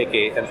trying to take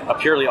a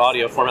purely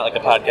audio format like a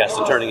podcast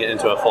and turning it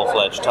into a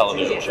full-fledged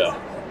television show?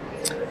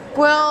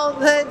 Well,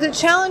 the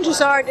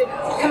challenges are to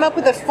come up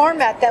with a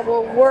format that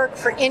will work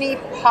for any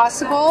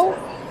possible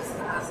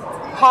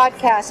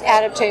podcast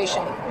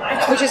adaptation,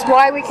 which is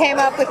why we came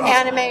up with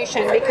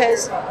animation,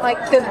 because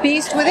like The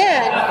Beast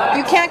Within,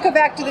 you can't go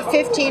back to the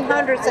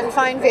 1500s and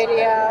find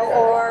video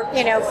or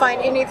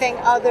find anything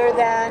other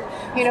than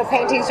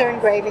paintings or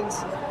engravings,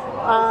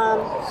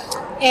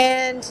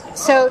 and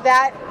so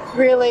that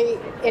really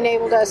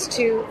enabled us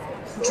to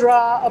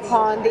draw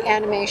upon the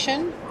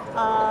animation.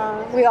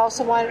 We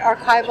also wanted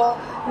archival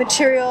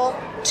material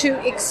to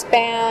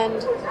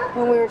expand.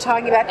 When we were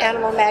talking about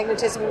animal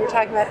magnetism, we were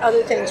talking about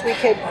other things. We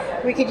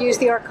could use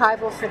the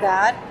archival for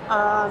that.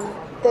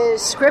 The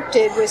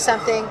scripted was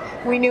something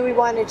we knew we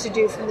wanted to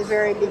do from the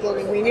very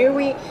beginning. We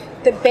knew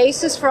the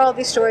basis for all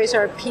these stories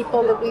are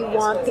people that we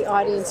want the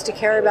audience to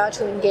care about,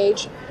 to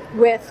engage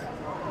with,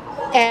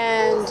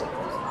 and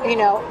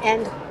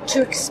and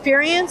to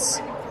experience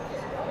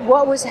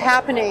what was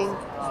happening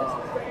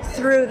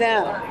through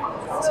them.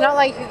 It's not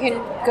like you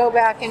can go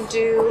back and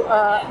do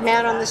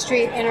man on the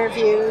street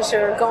interviews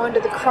or go into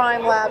the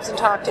crime labs and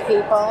talk to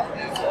people.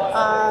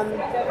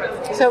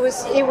 So it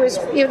was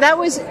that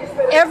was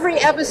every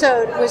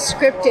episode was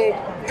scripted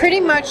pretty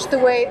much the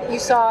way that you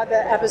saw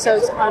the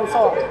episodes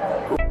unfold.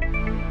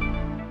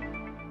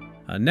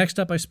 Next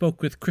up, I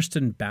spoke with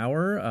Kristen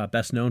Bauer,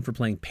 best known for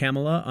playing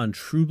Pamela on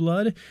True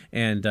Blood,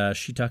 and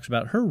she talks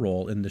about her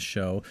role in the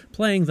show,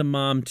 playing the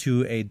mom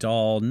to a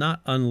doll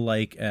not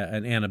unlike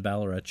an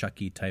Annabelle or a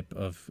Chucky type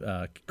of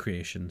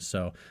creation.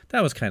 So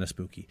that was kind of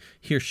spooky.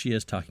 Here she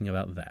is talking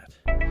about that.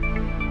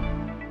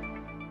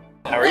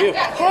 How are you?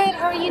 Good.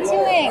 How are you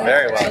doing?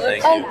 Very well,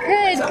 thank you. Oh,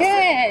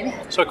 good.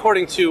 So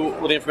according to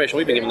the information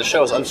we've been given, the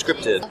show is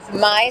unscripted.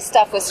 My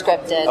stuff was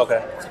scripted.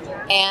 Okay.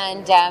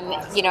 And,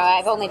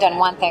 I've only done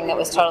one thing that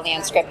was totally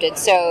unscripted.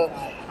 So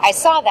I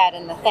saw that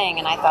in the thing,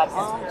 and I thought,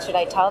 well, should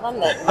I tell them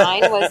that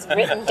mine was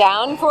written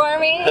down for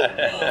me?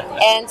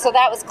 And so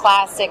that was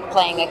classic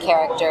playing a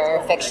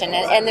character fiction.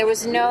 And there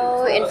was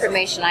no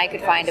information I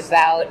could find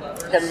about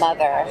the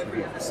mother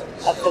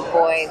of the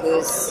boy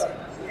who's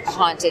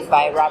haunted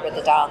by Robert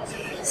the Doll.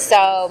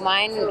 So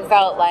mine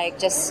felt like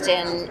just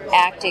an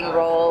acting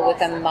role with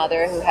a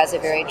mother who has a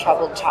very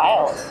troubled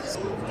child.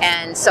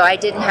 And so I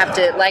didn't have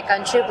to, like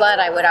on True Blood,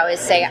 I would always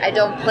say, I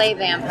don't play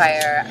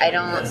vampire, I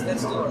don't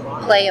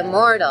play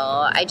immortal,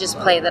 I just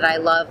play that I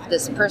love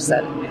this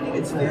person.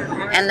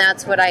 And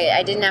that's what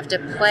I didn't have to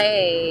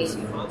play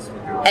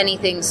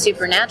anything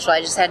supernatural,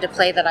 I just had to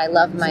play that I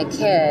love my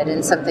kid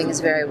and something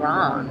is very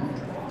wrong.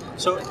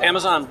 So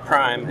Amazon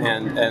Prime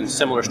and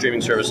similar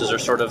streaming services are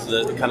sort of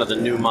the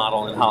new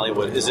model in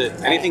Hollywood. Is it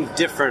anything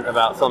different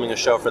about filming a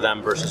show for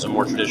them versus a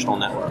more traditional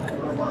network?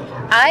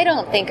 I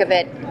don't think of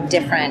it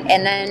different.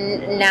 And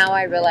then now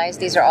I realize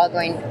these are all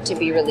going to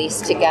be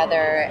released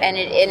together, and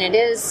it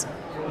is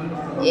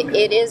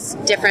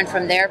different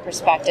from their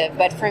perspective.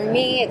 But for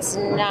me, it's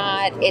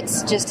not.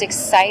 It's just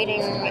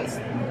exciting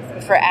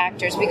for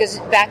actors, because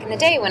back in the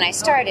day when I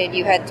started,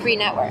 you had 3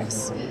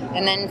 networks,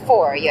 and then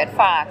 4. You had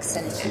Fox,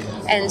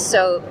 and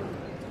so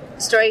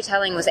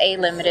storytelling was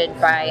limited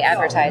by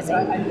advertising,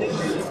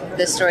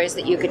 the stories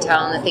that you could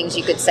tell and the things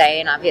you could say,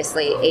 and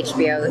obviously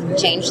HBO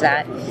changed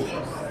that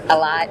a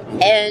lot.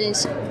 And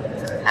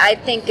I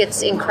think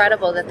it's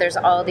incredible that there's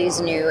all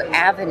these new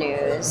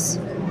avenues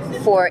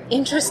for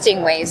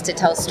interesting ways to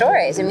tell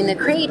stories. I mean, the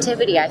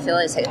creativity, I feel,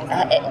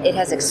 it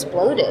has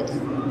exploded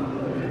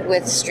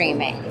with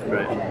streaming.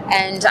 Right.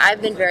 And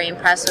I've been very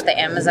impressed with the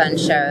Amazon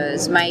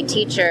shows. My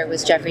teacher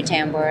was Jeffrey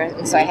Tambor,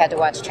 and so I had to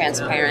watch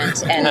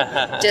Transparent, and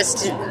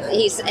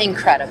he's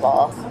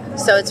incredible.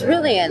 So it's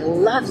really a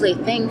lovely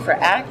thing for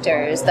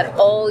actors that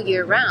all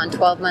year round,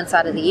 12 months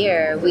out of the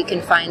year, we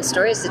can find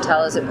stories to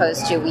tell, as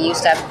opposed to we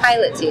used to have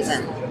pilot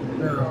season.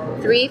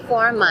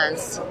 3-4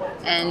 months,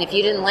 and if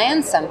you didn't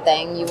land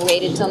something, you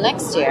waited till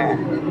next year.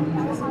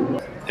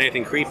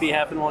 Anything creepy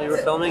happen while you were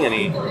filming?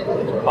 Any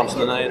bumps in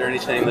the night or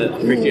anything that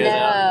freaked you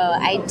out? No,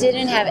 I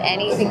didn't have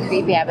anything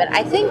creepy happen.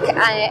 I think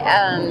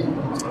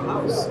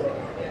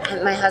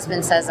my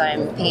husband says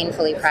I'm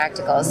painfully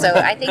practical, so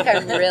I think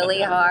I'm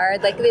really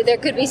hard. Like, there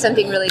could be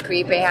something really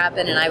creepy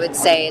happen, and I would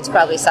say it's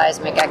probably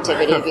seismic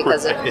activity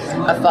because of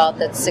a fault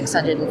that's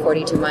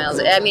 642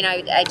 miles. I mean,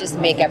 I just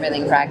make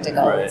everything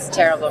practical. Right. It's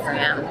terrible for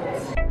him.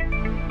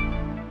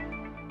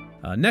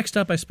 Next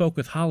up, I spoke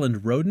with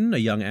Holland Roden, a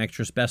young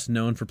actress best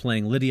known for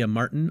playing Lydia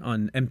Martin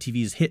on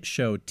MTV's hit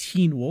show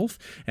Teen Wolf,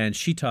 and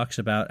she talks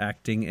about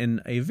acting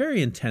in a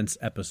very intense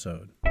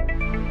episode.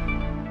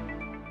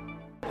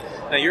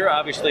 Now,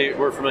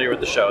 we're familiar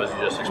with the show, as you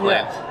just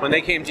explained. Yeah. When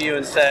they came to you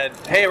and said,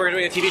 hey, we're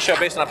doing a TV show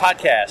based on a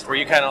podcast, were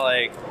you kind of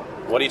like,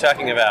 what are you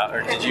talking about?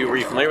 Or were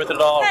you familiar with it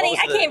at all? Honey,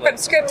 I came from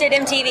scripted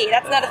MTV.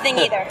 That's not a thing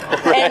either.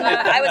 And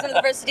I was one of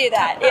the first to do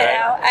that. You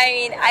know, I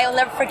mean, I'll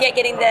never forget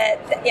getting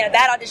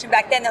that audition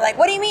back then. They're like,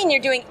 "What do you mean you're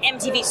doing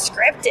MTV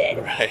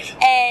scripted?" Right.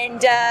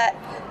 And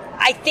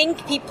I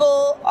think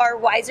people are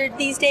wiser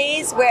these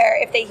days, where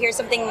if they hear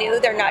something new,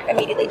 they're not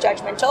immediately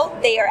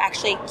judgmental. They are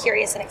actually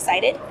curious and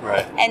excited.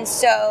 Right. And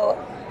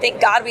so, thank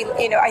God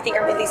I think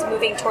are really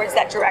moving towards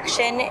that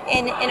direction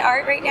in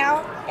art right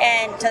now,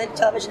 and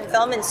television and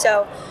film. And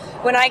so,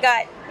 when I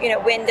got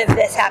wind of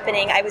this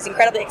happening, I was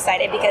incredibly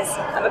excited because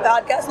I'm a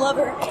podcast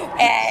lover,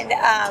 and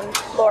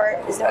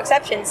Lore is no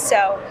exception.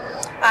 So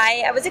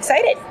I was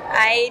excited.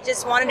 I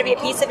just wanted to be a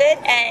piece of it,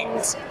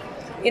 and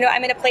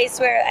I'm in a place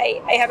where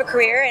I have a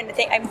career, and I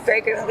think I'm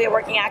very grateful to be a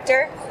working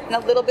actor and a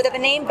little bit of a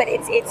name, but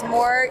it's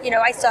more,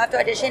 I still have to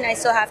audition, I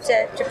still have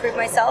to prove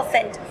myself,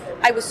 and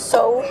I was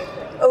so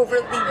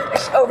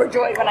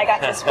overjoyed when I got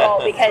this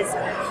role because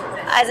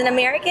as an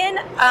American,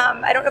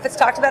 I don't know if it's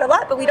talked about a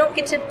lot, but we don't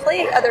get to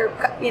play other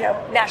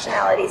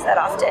nationalities that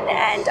often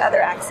and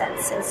other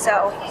accents, and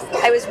so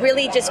I was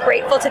really just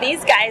grateful to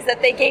these guys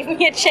that they gave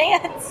me a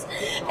chance,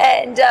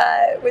 and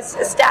was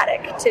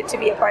ecstatic to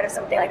be a part of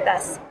something like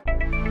this.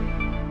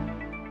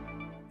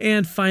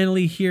 And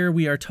finally, here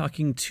we are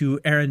talking to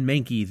Aaron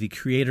Mahnke, the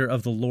creator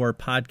of the Lore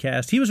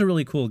podcast. He was a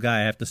really cool guy,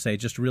 I have to say,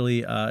 just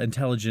really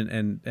intelligent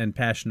and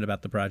passionate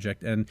about the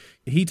project. And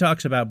he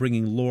talks about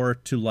bringing Lore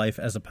to life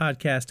as a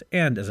podcast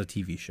and as a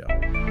TV show.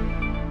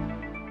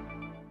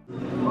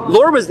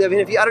 Lore was, I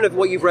don't know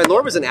what you've read,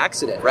 Lore was an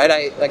accident, right?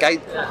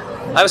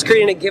 I was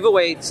creating a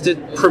giveaway to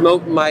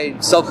promote my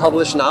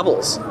self-published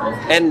novels,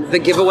 and the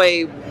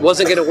giveaway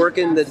wasn't going to work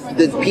in the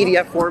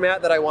PDF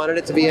format that I wanted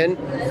it to be in,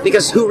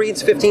 because who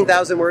reads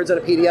 15,000 words on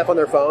a PDF on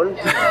their phone?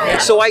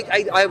 So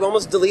I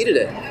almost deleted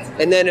it,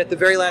 and then at the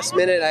very last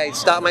minute I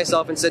stopped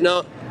myself and said,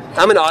 no,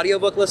 I'm an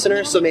audiobook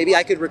listener, so maybe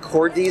I could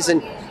record these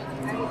and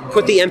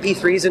put the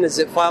MP3s in a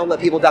zip file and let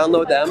people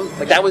download them.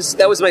 Like that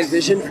was my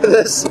vision for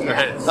this.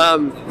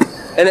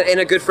 And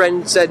a good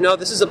friend said, no,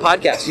 this is a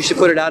podcast. You should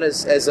put it out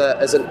as a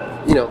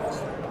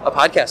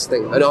podcast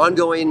thing, an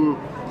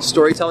ongoing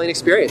storytelling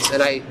experience.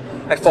 And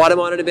I fought him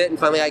on it a bit, and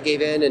finally I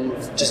gave in and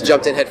just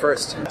jumped in head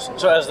first.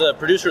 So as the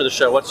producer of the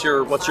show, what's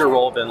your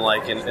role been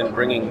like in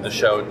bringing the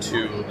show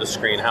to the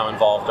screen? How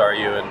involved are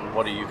you, and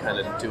what are you kind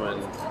of doing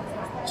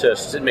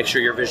to make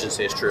sure your vision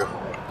stays true?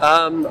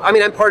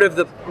 I'm part of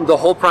the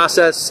whole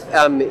process,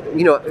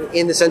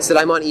 in the sense that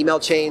I'm on email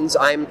chains.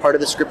 I'm part of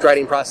the script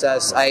writing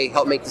process. I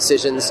help make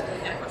decisions.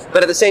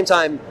 But at the same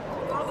time,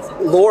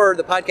 Lore,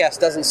 the podcast,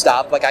 doesn't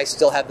stop. Like, I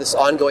still have this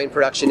ongoing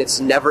production.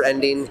 It's never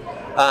ending.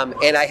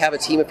 And I have a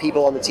team of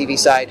people on the TV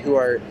side who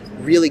are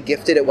really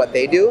gifted at what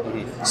they do.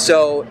 Mm-hmm.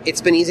 So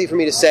it's been easy for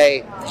me to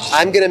say,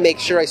 I'm going to make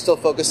sure I still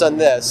focus on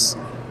this.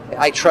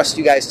 I trust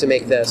you guys to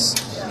make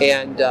this.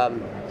 And...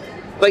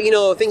 But,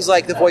 things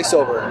like the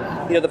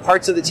voiceover, the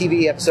parts of the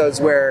TV episodes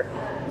where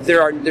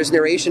there's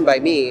narration by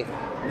me,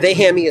 they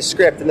hand me a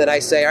script, and then I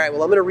say, all right,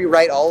 well, I'm going to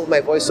rewrite all of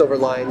my voiceover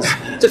lines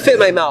to fit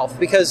my mouth,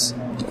 because,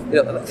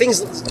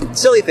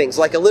 silly things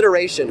like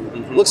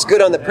alliteration looks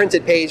good on the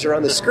printed page or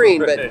on the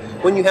screen, but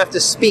when you have to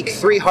speak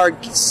 3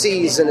 hard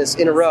C's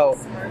in a row,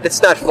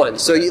 that's not fun.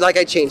 So,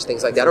 I change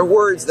things like that, or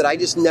words that I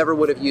just never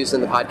would have used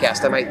in the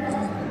podcast. I might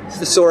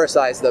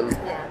thesauricize them,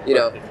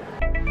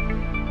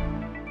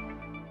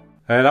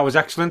 That was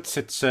excellent.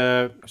 It's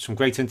some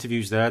great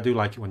interviews there. I do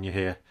like it when you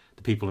hear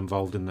the people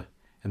involved in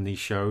these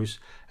shows.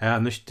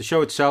 And the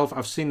show itself,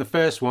 I've seen the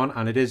first one,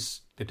 and it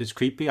is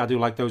creepy. I do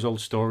like those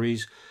old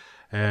stories,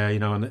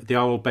 and they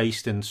are all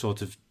based in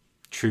sort of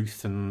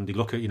truth, and they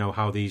look at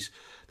how the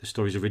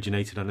stories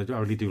originated, and I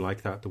really do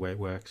like that, the way it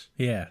works.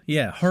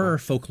 Yeah, horror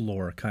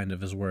folklore kind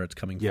of is where it's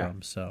coming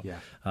from. So,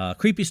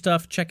 creepy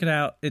stuff. Check it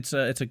out. It's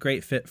a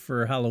great fit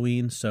for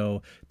Halloween.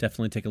 So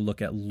definitely take a look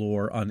at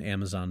Lore on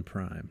Amazon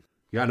Prime.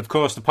 Yeah, and of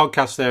course the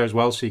podcast's there as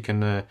well, so you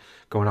can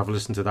go and have a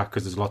listen to that,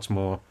 because there's lots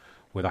more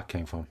where that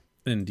came from.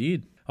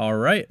 Indeed. All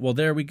right. Well,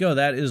 there we go.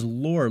 That is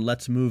lore.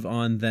 Let's move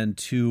on then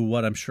to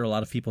what I'm sure a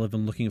lot of people have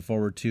been looking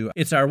forward to.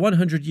 It's our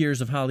 100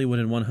 years of Hollywood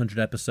in 100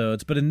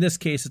 episodes, but in this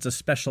case, it's a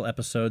special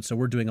episode, so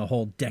we're doing a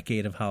whole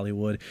decade of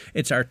Hollywood.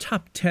 It's our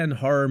top 10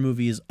 horror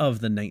movies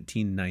of the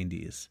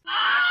 1990s.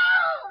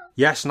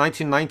 Yes,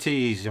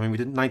 1990s. I mean, we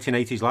did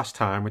 1980s last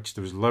time, which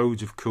there was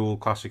loads of cool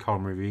classic horror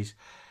movies.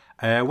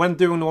 When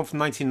doing the one from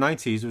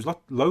 1990s, there was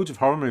loads of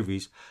horror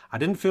movies. I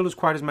didn't feel there's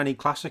quite as many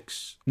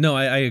classics. No,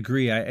 I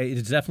agree.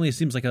 It definitely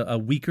seems like a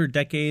weaker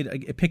decade.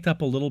 It picked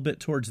up a little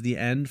bit towards the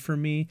end for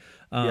me.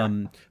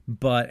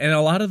 But a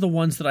lot of the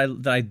ones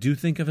that I do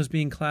think of as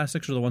being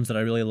classics, or the ones that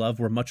I really love,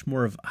 were much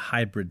more of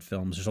hybrid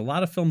films. There's a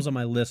lot of films on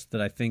my list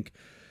that I think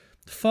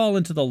fall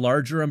into the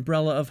larger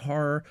umbrella of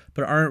horror,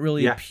 but aren't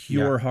really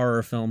pure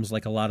horror films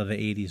like a lot of the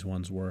 80s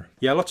ones were.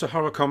 Yeah, lots of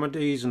horror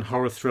comedies and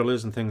horror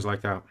thrillers and things like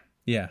that.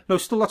 Yeah. No,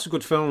 still lots of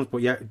good films,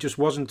 but yeah, it just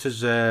wasn't as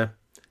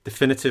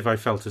definitive, I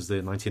felt, as the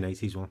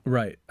 1980s one.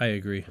 Right, I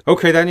agree.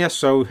 Okay then, yes,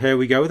 so here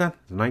we go then.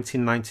 The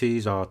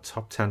 1990s are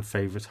top 10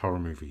 favourite horror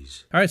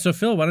movies. All right, so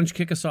Phil, why don't you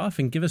kick us off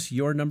and give us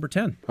your number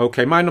 10?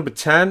 Okay, my number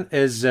 10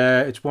 is,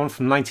 it's one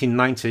from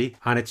 1990,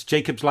 and it's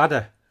Jacob's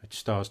Ladder. It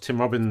stars Tim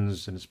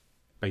Robbins, and it's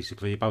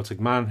basically about a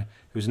man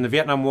who's in the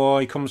Vietnam War.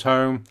 He comes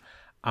home,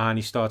 and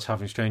he starts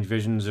having strange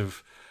visions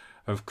of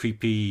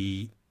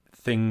creepy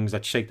things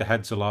that shake the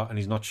heads a lot, and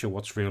he's not sure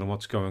what's real and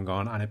what's going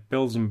on, and it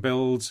builds and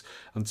builds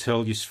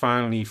until you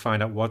finally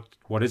find out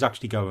what is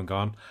actually going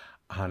on,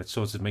 and it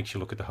sort of makes you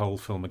look at the whole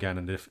film again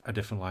in a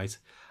different light,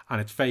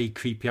 and it's very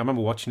creepy. I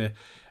remember watching it,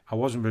 I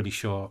wasn't really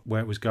sure where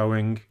it was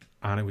going,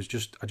 and I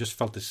just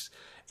felt this,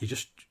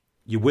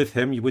 you're with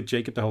him, you're with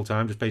Jacob the whole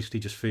time, just basically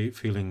just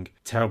feeling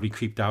terribly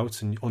creeped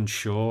out and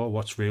unsure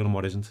what's real and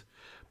what isn't.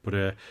 But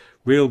a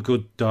real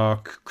good,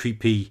 dark,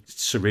 creepy,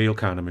 surreal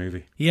kind of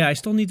movie. Yeah, I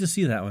still need to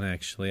see that one,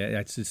 actually.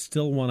 It's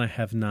still one I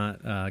have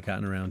not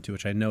gotten around to,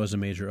 which I know is a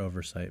major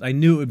oversight. I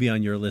knew it would be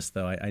on your list,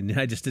 though.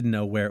 I just didn't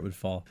know where it would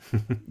fall.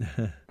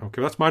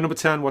 Okay, that's my number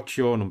 10. What's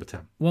your number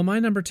 10? Well, my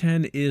number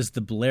 10 is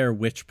The Blair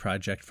Witch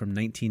Project from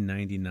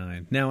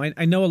 1999. Now,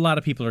 I know a lot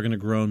of people are going to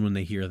groan when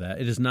they hear that.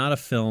 It is not a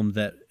film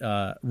that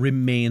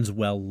remains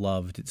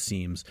well-loved, it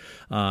seems.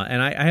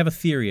 And I have a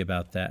theory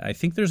about that. I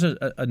think there's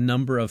a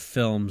number of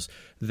films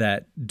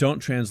that don't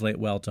translate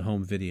well to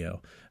home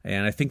video.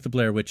 And I think The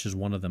Blair Witch is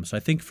one of them. So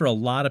I think for a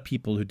lot of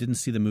people who didn't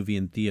see the movie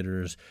in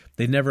theaters,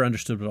 they never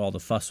understood what all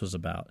the fuss was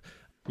about.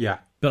 Yeah.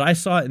 But I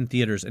saw it in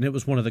theaters, and it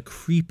was one of the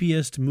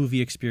creepiest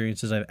movie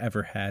experiences I've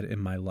ever had in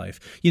my life.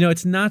 You know,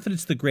 it's not that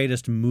it's the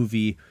greatest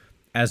movie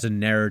as a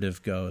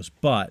narrative goes,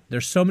 but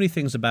there's so many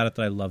things about it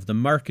that I love. The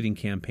marketing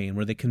campaign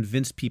where they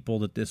convinced people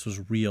that this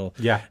was real.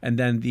 Yeah. And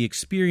then the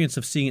experience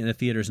of seeing it in the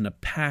theaters in a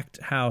packed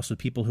house with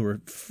people who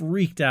were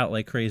freaked out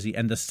like crazy,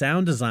 and the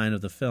sound design of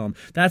the film.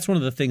 That's one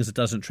of the things that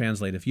doesn't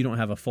translate if you don't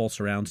have a full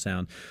surround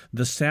sound.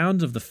 The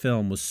sound of the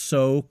film was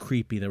so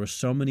creepy. There were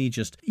so many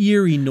just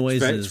eerie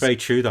noises. It's very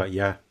true that,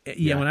 yeah.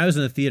 Yeah, when I was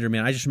in the theater,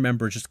 man, I just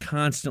remember just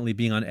constantly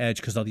being on edge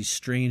because all these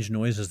strange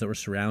noises that were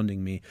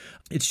surrounding me.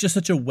 It's just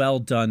such a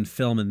well-done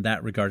film in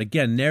that regard.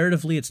 Again,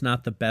 narratively, it's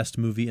not the best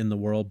movie in the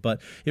world,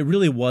 but it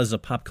really was a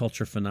pop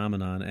culture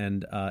phenomenon.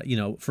 And,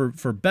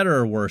 for better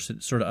or worse,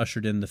 it sort of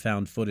ushered in the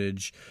found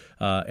footage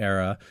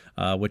era,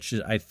 which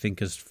I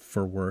think is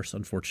for worse,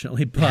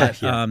 unfortunately.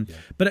 But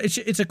but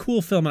it's a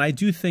cool film, and I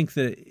do think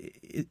that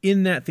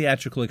in that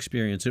theatrical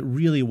experience, it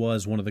really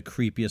was one of the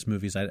creepiest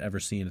movies I'd ever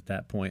seen at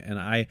that point. And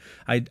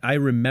I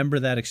remember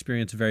that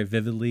experience very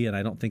vividly, and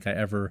I don't think I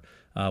ever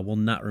will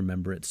not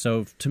remember it.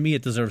 So to me,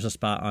 it deserves a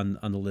spot on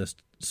the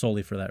list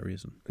solely for that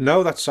reason.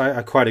 No,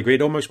 I quite agree.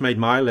 It almost made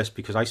my list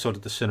because I saw it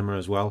at the cinema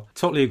as well.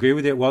 Totally agree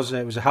with you. It was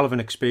a hell of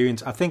an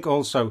experience. I think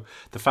also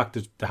the fact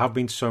that there have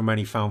been so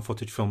many found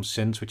footage films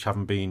since which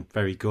haven't been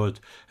very good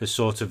has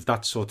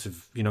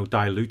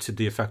diluted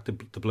the effect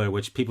of the Blair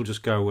Witch. People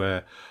just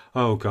go,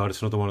 oh God,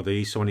 it's another one of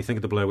these. So when you think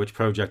of the Blair Witch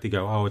Project, they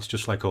go, oh, it's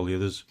just like all the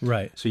others.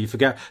 Right. So you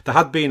forget there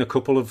had been a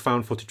couple of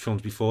found footage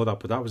films before that,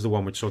 but that was the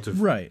one which sort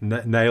of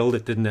nailed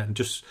it, didn't it? And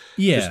just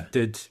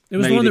did. It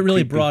was the one that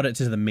really brought it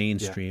to the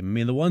mainstream. Yeah. I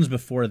mean, the ones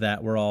before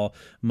that were all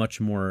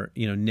much more,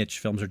 niche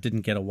films or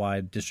didn't get a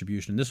wide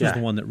distribution. This was the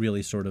one that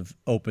really sort of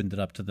opened it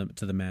up to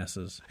the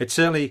masses.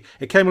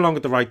 It came along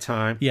at the right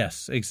time.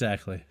 Yes,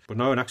 exactly. But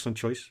no, an excellent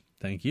choice.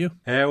 Thank you.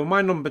 Well,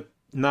 my number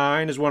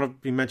 9 is one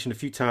I've been mentioned a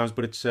few times,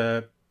 but it's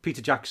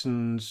Peter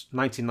Jackson's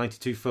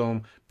 1992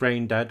 film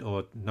Brain Dead,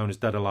 or known as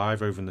Dead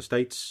Alive over in the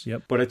States.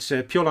 Yep. But it's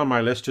purely on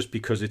my list just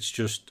because it's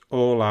just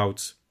all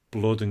out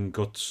blood and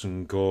guts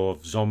and gore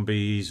of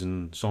zombies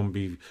and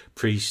zombie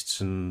priests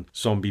and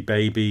zombie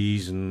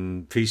babies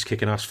and priests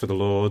kicking ass for the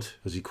Lord,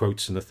 as he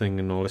quotes in the thing,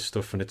 and all this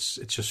stuff. And it's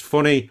just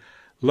funny.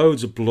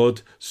 Loads of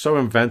blood, so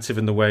inventive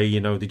in the way,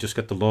 they just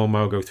get the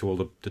lawnmower, go through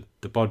all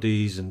the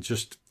bodies, and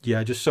just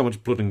so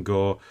much blood and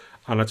gore.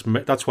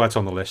 and that's why it's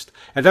on the list.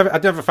 I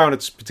never found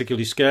it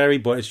particularly scary,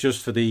 but it's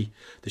just for the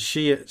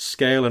sheer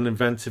scale and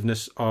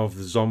inventiveness of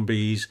the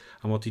zombies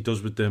and what he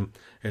does with them.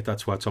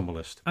 That's why it's on the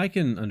list. I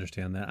can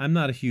understand that. I'm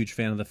not a huge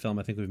fan of the film.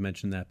 I think we've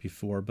mentioned that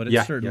before, but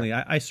it's certainly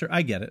I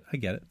get it. I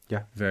get it.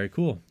 Yeah. Very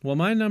cool. Well,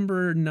 my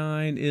number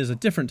 9 is a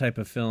different type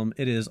of film.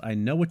 It is I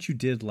Know What You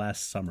Did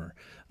Last Summer.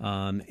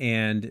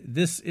 And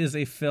this is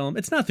a film,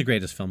 it's not the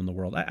greatest film in the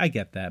world. I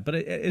get that, but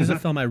it is a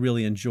film I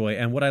really enjoy.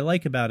 And what I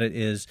like about it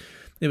is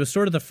it was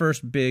sort of the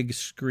first big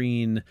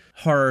screen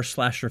horror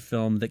slasher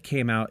film that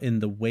came out in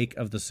the wake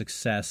of the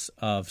success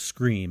of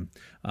Scream,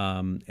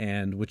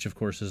 and which of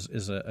course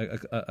is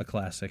a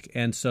classic.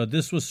 And so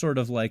this was sort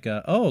of like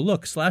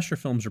look, slasher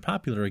films are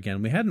popular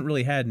again. We hadn't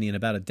really had any in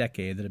about a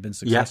decade that have been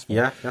successful.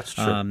 Yeah, that's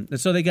true. And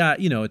so they got,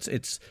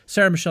 it's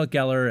Sarah Michelle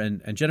Gellar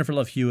and Jennifer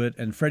Love Hewitt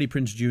and Freddie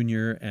Prinze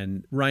Jr.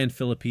 and Ryan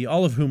Phillippe,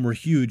 all of whom were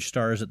huge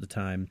stars at the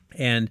time.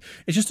 And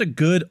it's just a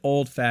good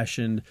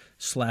old-fashioned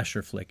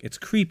slasher flick. It's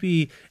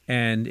creepy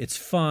and it's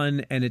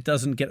fun and it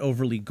doesn't get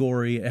overly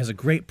gory. It has a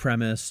great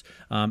premise,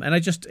 and I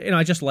just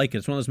like it.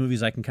 It's one of those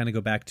movies I can kind of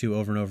go back to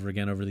over and over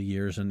again over the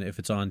years, and if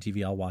it's on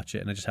TV, I'll watch it,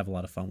 and I just have a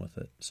lot of fun with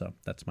it. So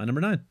that's my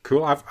number 9.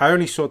 Cool. I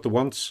only saw it the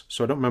once,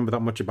 so I don't remember that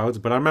much about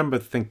it, but I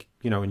remember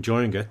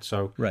enjoying it.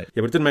 So right,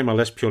 yeah, but it didn't make my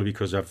list purely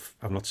because I've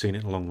not seen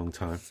it in a long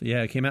time.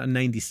 Yeah, it came out in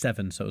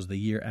 '97, so it was the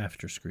year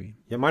after Scream.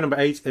 Yeah, my number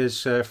 8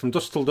 is From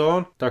Dusk Till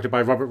Dawn, directed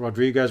by Robert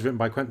Rodriguez, written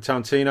by Quentin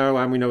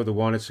Tarantino, and we know the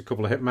one. It's a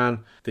couple of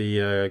hitmen,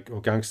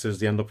 or gangsters.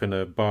 They end up in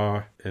a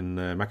bar in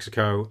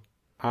Mexico,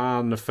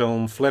 and the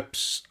film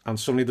flips, and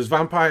suddenly there's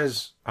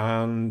vampires.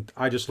 And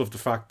I just love the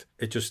fact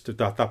it just did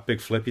that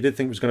big flip. You did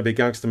think it was going to be a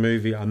gangster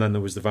movie, and then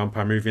there was the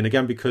vampire movie. And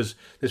again, because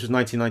this was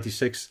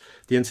 1996,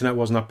 the internet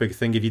wasn't that big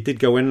thing. If you did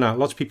go in that,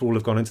 lots of people will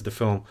have gone into the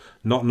film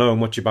not knowing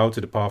much about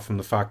it, apart from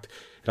the fact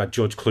it had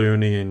George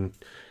Clooney and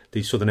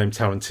the other name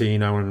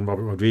Tarantino and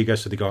Robert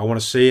Rodriguez. So they go, I want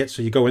to see it.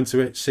 So you go into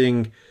it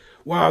seeing,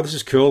 wow, this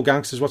is cool,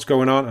 gangsters, what's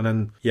going on? And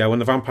then, when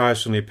the vampires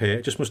suddenly appear,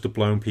 it just must have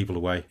blown people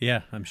away.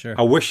 Yeah, I'm sure.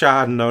 I wish I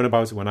hadn't known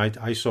about it when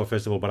I saw it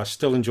first of all, but I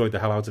still enjoyed the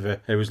hell out of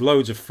it. It was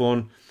loads of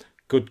fun,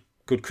 good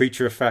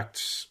creature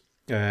effects,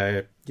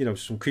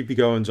 some creepy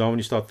goings on when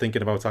you start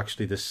thinking about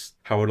actually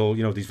how it all,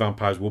 these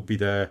vampires would be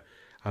there,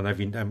 and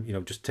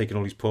I've just taking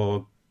all these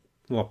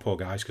not poor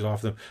guys, because half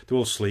of them, they're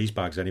all sleaze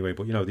bags anyway,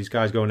 but these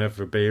guys going there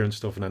for a beer and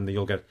stuff, and then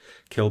they'll get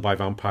killed by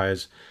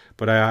vampires.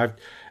 But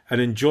an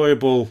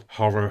enjoyable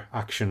horror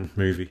action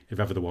movie, if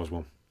ever there was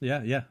one.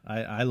 Yeah,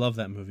 I love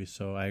that movie,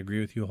 so I agree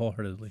with you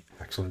wholeheartedly.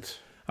 Excellent.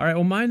 All right,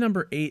 well, my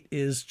number 8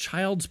 is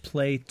Child's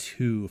Play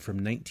 2 from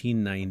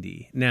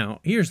 1990.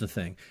 Now, here's the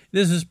thing.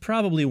 This is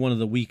probably one of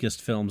the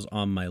weakest films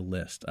on my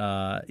list. There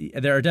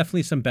are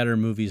definitely some better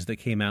movies that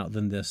came out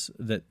than this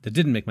that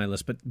didn't make my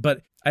list,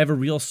 but I have a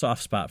real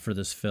soft spot for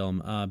this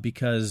film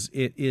because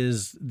it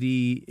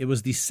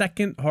was the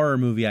second horror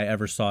movie I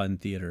ever saw in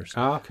theaters.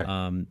 Oh, okay.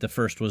 The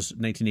first was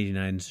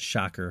 1989's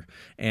Shocker,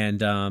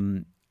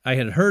 and I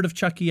had heard of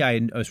Chucky. I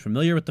was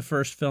familiar with the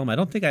first film. I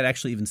don't think I'd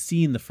actually even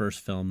seen the first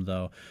film,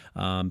 though,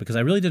 because I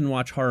really didn't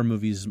watch horror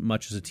movies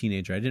much as a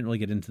teenager. I didn't really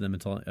get into them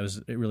until I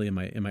was really in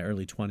my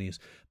early 20s.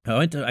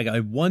 I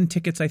won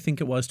tickets, I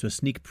think it was, to a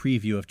sneak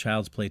preview of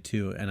Child's Play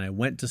 2, and I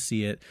went to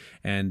see it,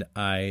 and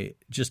I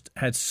just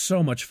had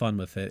so much fun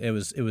with it. It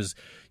was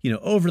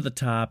over the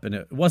top, and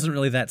it wasn't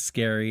really that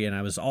scary, and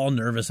I was all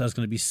nervous I was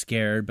going to be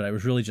scared, but I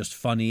was really just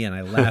funny, and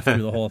I laughed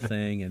through the whole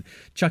thing. And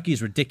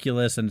Chucky's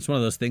ridiculous, and it's one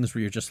of those things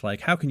where you're just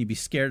like, how can you be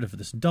scared of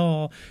this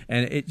doll?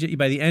 And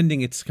by the ending,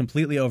 it's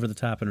completely over the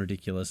top and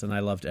ridiculous, and I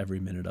loved every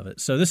minute of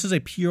it. So this is a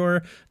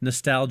pure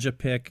nostalgia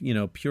pick,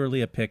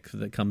 purely a pick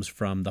that comes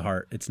from the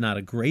heart. It's not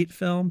a great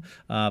film,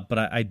 but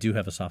I do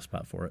have a soft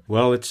spot for it.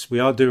 Well, we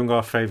are doing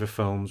our favourite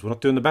films. We're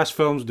not doing the best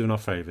films, we're doing our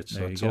favourites.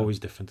 So it's always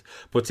different.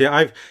 But yeah,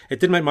 it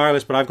didn't make my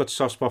list, but I've got a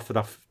soft spot for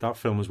that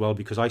film as well,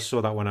 because I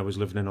saw that when I was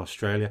living in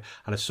Australia,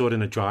 and I saw it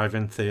in a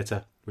drive-in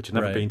theatre, which I'd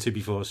never been to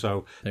before,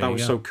 so that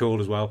was so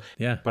cool as well.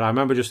 Yeah. But I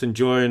remember just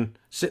enjoying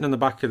sitting in the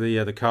back of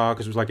the car,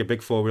 because it was like a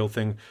big four-wheel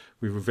thing.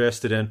 We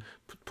reversed it in,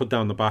 put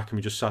down the back, and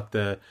we just sat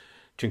there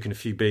drinking a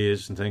few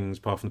beers and things,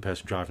 apart from the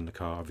person driving the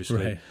car,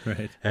 obviously.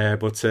 Right.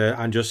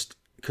 And just,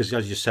 because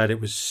as you said,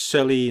 it was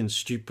silly and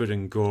stupid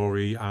and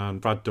gory,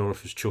 and Brad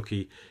Dourif as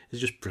Chucky is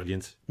just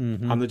brilliant.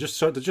 Mm-hmm. And they're just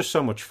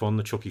so much fun,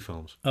 the Chucky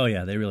films. Oh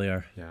yeah, they really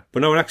are. Yeah,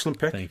 but no, an excellent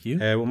pick. Thank you.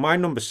 Well, my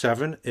number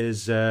 7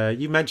 is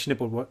you mentioned it,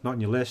 but not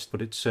on your list.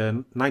 But it's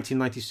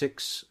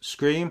 1996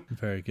 Scream.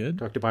 Very good.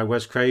 Directed by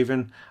Wes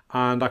Craven,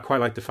 and I quite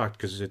like the fact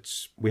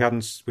because we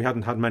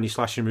hadn't had many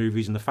slasher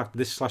movies, and the fact that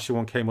this slasher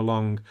one came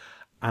along,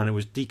 and it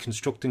was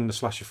deconstructing the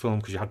slasher film,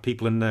 because you had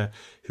people in there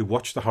who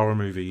watched the horror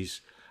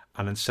movies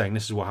and then saying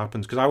this is what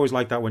happens. Because I always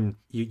like that when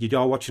you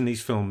are watching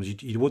these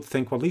films, you would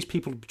think, well, these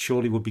people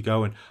surely would be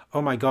going,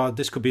 oh my God,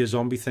 this could be a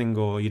zombie thing,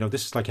 or,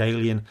 this is like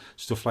Alien,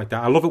 stuff like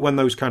that. I love it when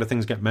those kind of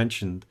things get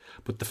mentioned.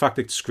 But the fact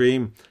that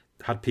Scream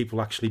had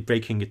people actually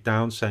breaking it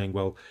down, saying,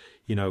 well,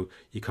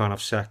 you can't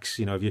have sex,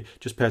 if you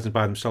just person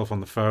by themselves on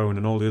the phone,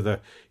 and all the other,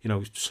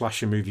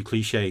 slasher movie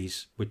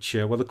cliches, which,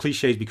 the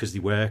cliches because they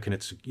work, and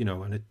it's,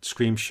 and it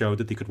screams show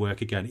that they could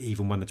work again,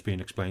 even when it's being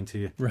explained to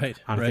you. Right.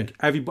 And I think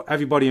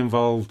everybody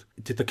involved,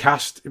 the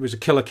cast, it was a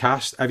killer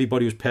cast.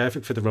 Everybody was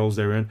perfect for the roles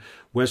they were in.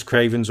 Wes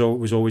Craven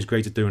was always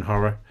great at doing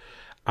horror.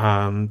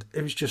 And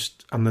it was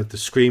just, and the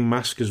Scream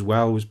mask as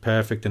well was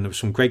perfect, and there was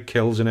some great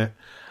kills in it.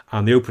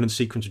 And the opening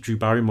sequence of Drew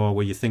Barrymore,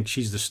 where you think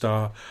she's the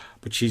star,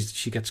 but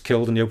she gets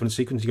killed in the opening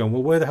sequence. You're going,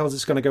 well, where the hell is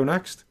this going to go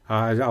next?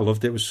 I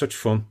loved it. It was such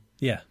fun.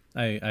 Yeah,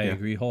 I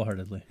agree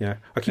wholeheartedly. Yeah,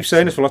 I keep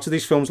saying this for lots of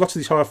these films, lots of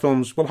these horror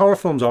films. Well, horror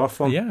films are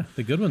fun. Yeah,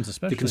 the good ones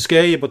especially. They can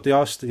scare you, but they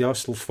are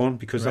still fun,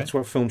 because that's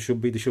what films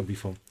should be. They should be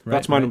fun.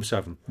 That's my number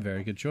 7.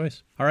 Very good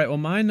choice. All right, well,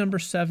 my number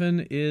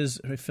 7 is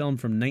a film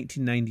from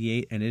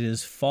 1998, and it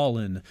is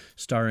Fallen,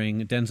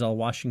 starring Denzel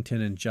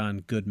Washington and John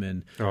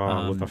Goodman. Oh,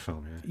 I love that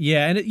film.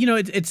 Yeah, and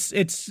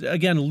it's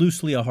again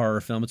loosely a horror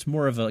film. It's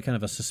more of a kind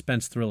of a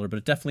suspense thriller, but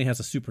it definitely has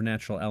a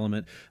supernatural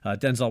element.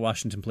 Denzel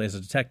Washington plays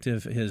a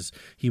detective.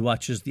 He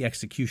watches the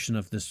execution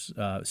of this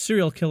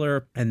serial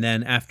killer, and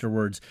then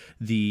afterwards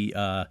the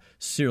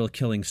serial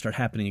killings start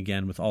happening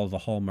again with all of the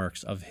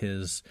hallmarks of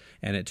his,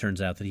 and it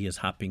turns out that he is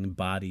hopping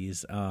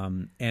bodies,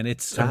 and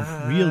it's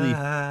really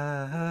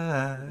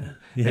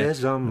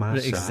is on my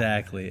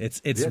exactly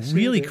side. It's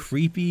really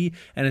creepy,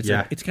 and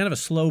it's kind of a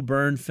slow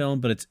burn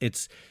film, but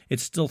it's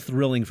still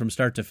thrilling from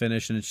start to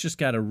finish, and it's just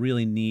got a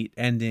really neat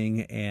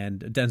ending, and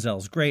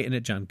Denzel's great in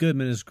it, John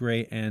Goodman is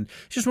great, and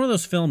it's just one of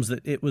those films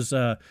that it was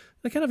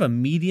kind of a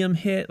medium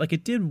hit. Like,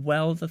 it did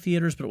well at the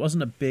theaters, but it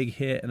wasn't a big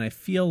hit. And I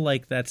feel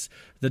like that's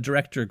the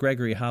director,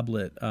 Gregory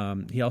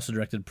Hoblit. He also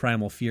directed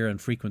Primal Fear and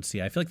Frequency.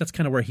 I feel like that's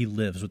kind of where he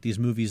lives with these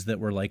movies that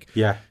were like,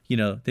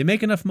 they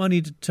make enough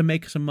money to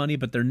make some money,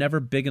 but they're never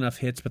big enough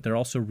hits, but they're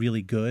also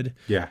really good.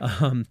 Yeah.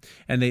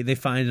 And they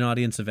find an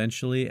audience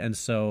eventually. And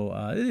so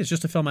it's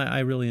just a film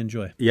I really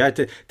enjoy. Yeah,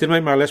 it didn't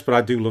make my list, but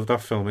I do love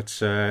that film.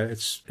 It's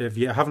if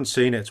you haven't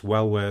seen it, it's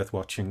well worth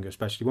watching.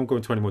 Especially, won't go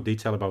into any more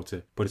detail about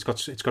it, but it's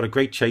got a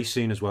great chase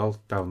scene as well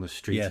down the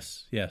street.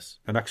 Yes.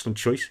 An excellent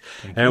choice.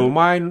 Well,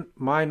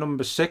 my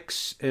number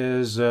 6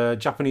 is a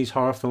Japanese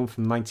horror film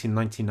from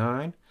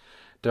 1999,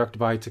 directed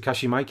by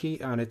Takashi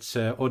Miike, and it's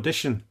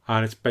Audition.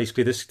 And it's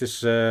basically this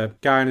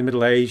guy in the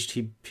middle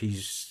aged.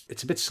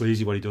 It's a bit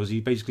sleazy what he does. He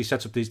basically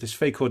sets up these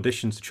fake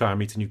auditions to try and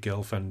meet a new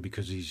girlfriend,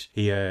 because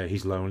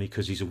he's lonely,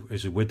 because he's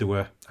a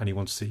widower, and he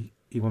wants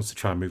to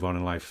try and move on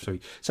in life. So he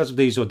sets up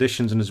these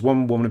auditions, and there's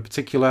one woman in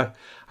particular,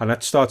 and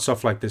that starts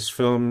off like this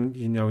film,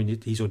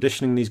 he's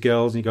auditioning these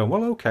girls, and you're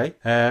going, well, okay.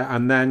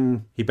 And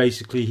then he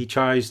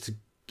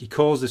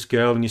calls this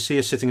girl, and you see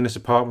her sitting in this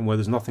apartment where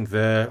there's nothing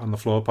there on the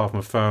floor apart from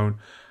a phone,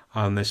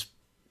 and this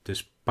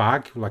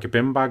bag, like a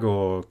bin bag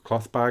or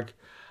cloth bag,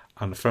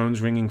 and the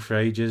phone's ringing for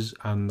ages,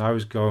 and I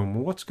was going,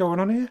 well, what's going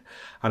on here?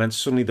 And then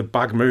suddenly the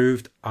bag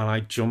moved, and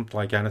I jumped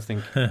like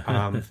anything.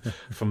 And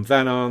from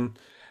then on,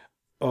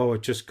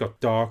 it just got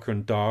darker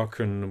and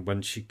darker, and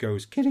when she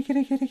goes, kitty,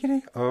 kitty, kitty,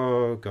 kitty,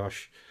 oh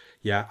gosh.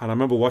 Yeah, and I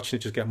remember watching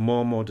it just get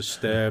more and more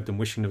disturbed and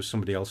wishing there was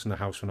somebody else in the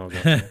house when I was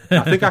watching it.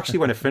 I think actually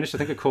when it finished,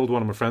 I called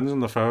one of my friends on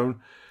the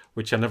phone,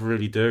 which I never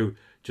really do,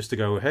 just to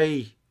go,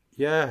 hey,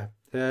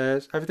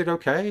 is everything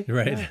okay?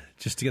 Right, yeah.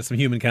 Just to get some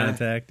human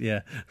contact.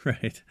 Yeah,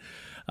 right.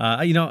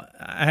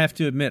 I have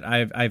to admit,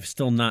 I've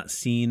still not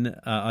seen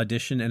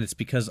Audition, and it's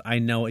because I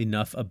know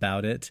enough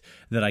about it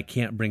that I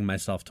can't bring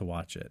myself to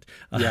watch it.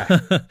 Yeah.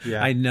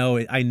 I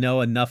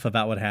know enough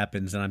about what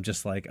happens, and I'm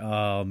just like,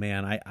 oh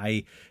man,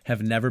 I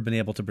have never been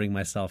able to bring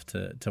myself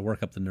to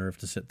work up the nerve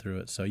to sit through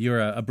it. So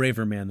you're a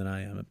braver man than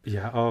I am.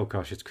 Yeah. Oh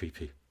gosh, it's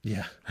creepy.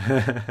 Yeah.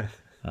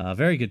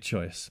 Very good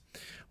choice.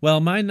 Well,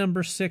 my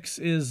number 6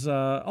 is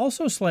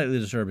also a slightly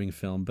disturbing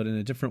film, but in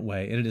a different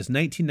way. And it is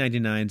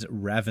 1999's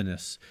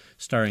Ravenous,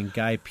 starring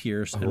Guy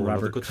Pearce and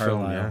Robert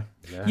Carlyle.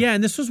 Film, yeah,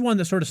 and this was one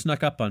that sort of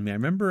snuck up on me. I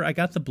remember I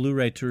got the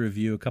Blu-ray to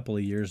review a couple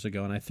of years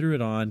ago, and I threw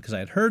it on because I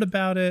had heard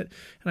about it,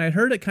 and I had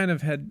heard it kind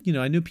of had,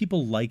 I knew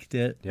people liked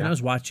it, and I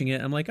was watching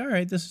it. I'm like, all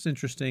right, this is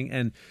interesting.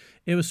 And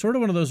it was sort of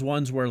one of those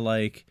ones where,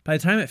 like, by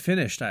the time it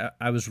finished,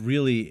 I was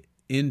really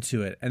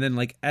into it, and then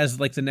as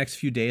the next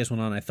few days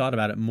went on, I thought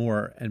about it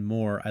more and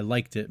more. I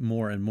liked it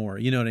more and more.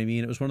 You know what I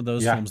mean? It was one of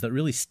those films that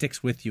really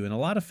sticks with you, and a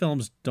lot of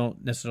films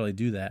don't necessarily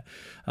do that.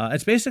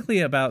 It's basically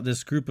about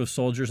this group of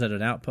soldiers at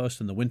an outpost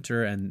in the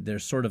winter, and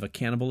there's sort of a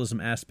cannibalism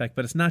aspect,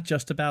 but it's not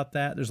just about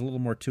that. There's a little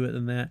more to it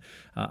than that.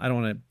 I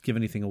don't want to give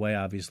anything away,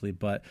 obviously,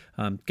 but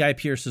Guy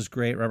Pearce is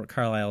great. Robert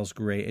Carlyle is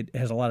great. It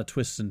has a lot of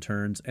twists and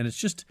turns, and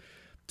it's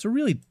a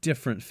really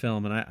different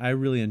film, and I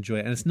really enjoy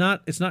it. And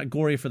it's not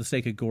gory for the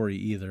sake of gory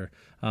either.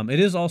 It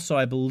is also,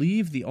 I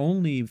believe, the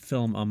only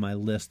film on my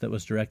list that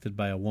was directed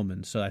by a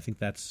woman, so I think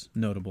that's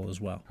notable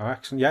as well. Oh,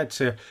 excellent. Yeah,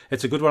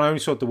 it's a good one. I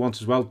only saw it the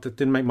once as well. It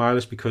didn't make my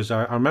list because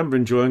I remember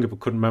enjoying it, but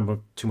couldn't remember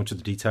too much of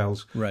the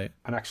details. Right.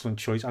 An excellent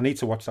choice. I need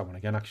to watch that one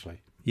again,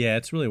 actually. Yeah,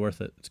 it's really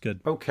worth it. It's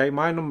good. Okay,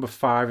 my number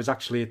 5 is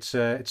actually, it's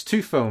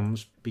 2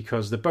 films,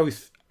 because they're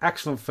both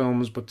excellent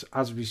films, but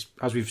as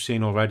we've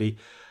seen already,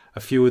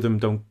 a few of them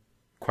don't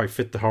quite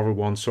fit the horror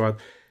one. So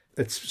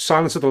It's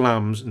Silence of the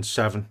Lambs and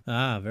Seven.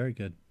 Ah, very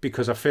good.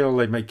 Because I feel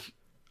they make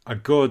a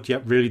good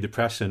yet really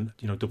depressing,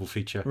 double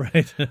feature.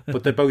 Right.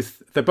 But they're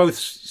both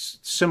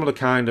similar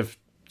kind of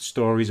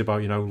stories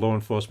about law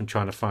enforcement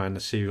trying to find the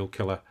serial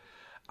killer,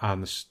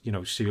 and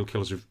serial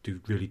killers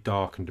do really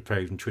dark and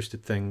depraved and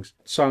twisted things.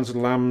 Silence of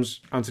the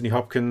Lambs, Anthony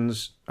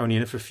Hopkins, only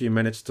in it for a few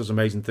minutes, does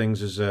amazing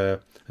things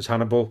as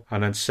Hannibal.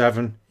 And then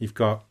Seven, you've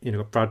got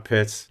Brad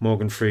Pitt,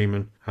 Morgan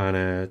Freeman,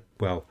 and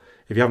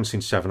if you haven't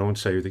seen Seven, I won't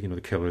say who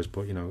the killer is,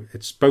 but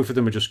it's both of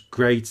them are just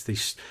great.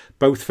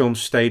 Both films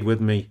stayed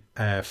with me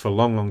for a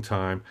long, long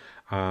time,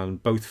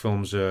 and both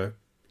films are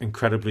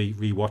incredibly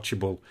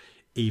rewatchable,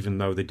 even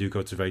though they do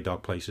go to very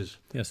dark places.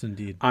 Yes,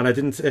 indeed. And I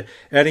didn't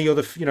any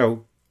other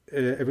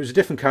if it was a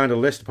different kind of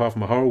list apart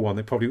from a horror one,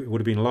 it probably would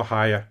have been a lot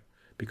higher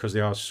because they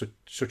are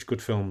such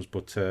good films.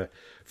 But for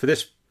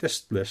this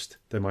list,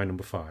 they're my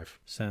number 5.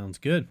 Sounds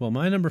good. Well,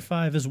 my number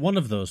 5 is one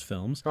of those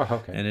films. Oh,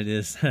 okay. And it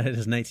is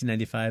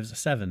 1995's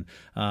Seven,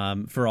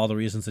 for all the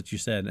reasons that you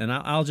said. And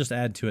I'll just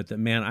add to it that,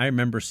 man, I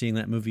remember seeing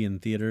that movie in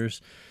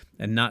theaters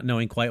and not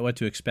knowing quite what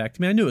to expect.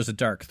 I mean, I knew it was a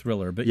dark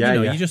thriller, but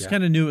you just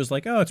kind of knew it was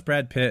like, oh, it's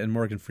Brad Pitt and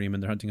Morgan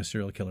Freeman. They're hunting a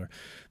serial killer.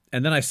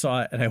 And then I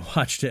saw it and I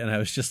watched it and I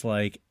was just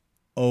like,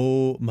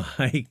 oh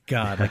my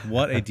God, like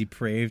what a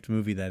depraved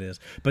movie that is.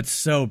 But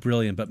so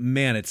brilliant. But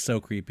man, it's so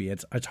creepy.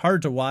 It's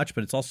hard to watch,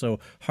 but it's also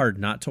hard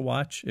not to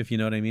watch, if you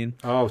know what I mean.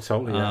 Oh,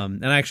 totally. Yeah.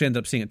 And I actually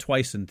ended up seeing it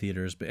twice in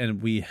theaters.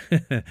 And we,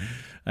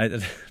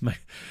 I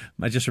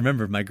just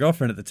remember my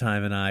girlfriend at the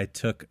time and I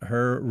took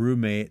her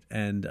roommate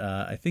and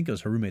I think it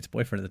was her roommate's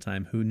boyfriend at the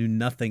time who knew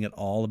nothing at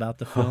all about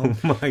the film.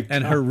 Oh my God.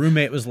 And her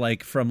roommate was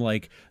like from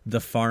like the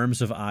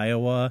farms of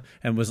Iowa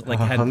and was like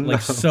had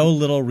so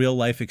little real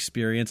life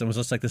experience and was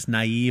just like this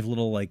naive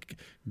little like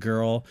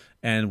girl,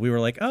 and we were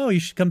like, oh, you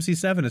should come see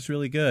Seven, it's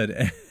really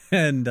good.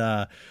 And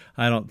I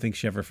don't think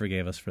she ever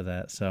forgave us for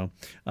that, so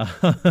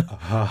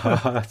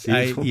that's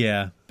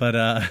evil.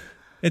 But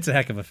it's a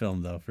heck of a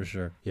film though, for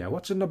sure. Yeah,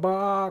 what's in the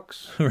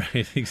box?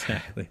 Right,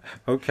 exactly.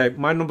 Okay,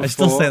 my number 4. I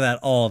still say that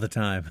all the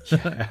time.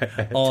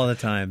 All the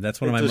time.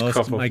 That's one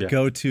of my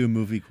go-to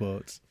movie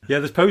quotes. Yeah,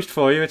 there's post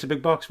for you. It's a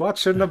big box.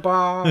 What's in the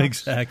box?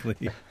 Exactly.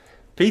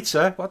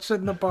 Pizza, what's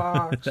in the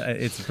box?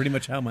 It's pretty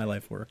much how my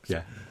life works.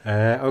 Yeah.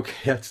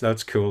 Okay,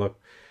 that's cool.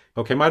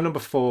 Okay, my number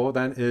 4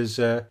 then is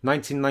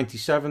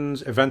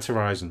 1997's Event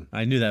Horizon.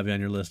 I knew that would be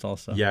on your list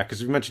also. Yeah,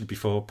 because we mentioned it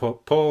before.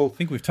 Paul. I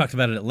think we've talked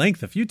about it at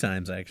length a few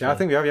times, actually. Yeah, I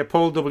think we have. Yeah,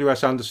 Paul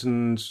W.S.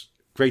 Anderson's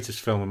greatest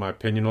film, in my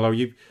opinion, although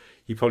you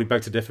probably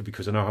beg to differ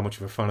because I know how much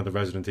of a fan of the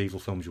Resident Evil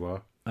films you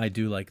are. I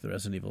do like the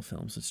Resident Evil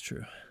films, it's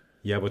true.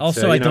 Yeah, but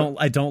also I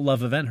don't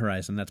love Event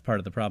Horizon. That's part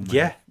of the problem.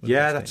 Yeah,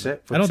 that's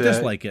it. But I don't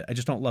dislike it. I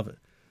just don't love it.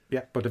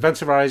 Yeah, but Event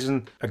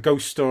Horizon, a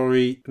ghost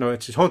story.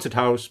 It's a haunted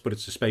house, but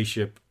it's a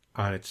spaceship,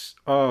 and it's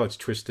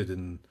twisted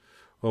and.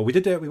 Well, we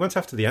went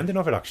after the ending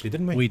of it actually,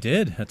 didn't we? We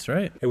did. That's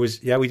right. It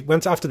was we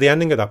went after the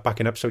ending of that back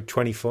in episode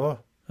 24.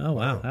 Oh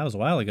wow, that was a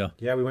while ago.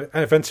 Yeah, we went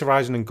Event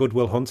Horizon and Good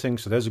Will Hunting,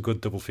 so there's a good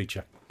double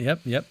feature.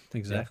 Yep,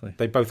 exactly. Yeah,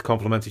 they both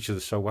complement each other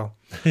so well.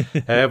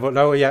 But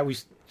no, yeah, we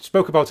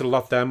spoke about it a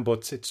lot then,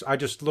 but I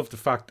just love the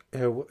fact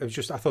it was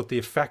just I thought the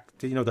effect,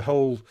 the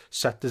whole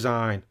set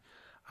design,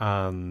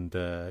 and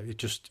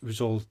it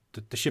was all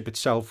the ship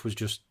itself was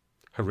just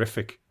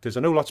horrific. I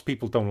know lots of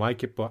people don't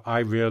like it, but I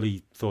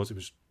really thought it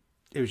was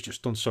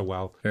just done so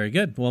well. Very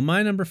good. Well,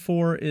 my number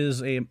 4 is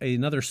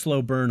another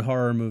slow burn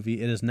horror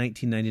movie. It is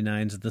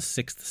 1999's The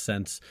Sixth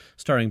Sense,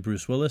 starring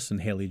Bruce Willis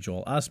and Haley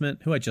Joel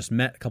Osment, who I just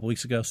met a couple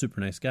weeks ago. Super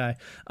nice guy.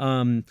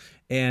 And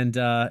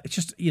it's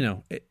just,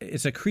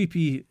 it's a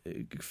creepy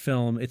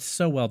film. It's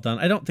so well done.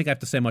 I don't think I have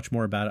to say much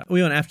more about it.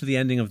 We went after the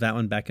ending of that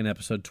one back in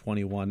episode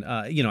 21.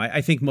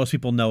 I think most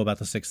people know about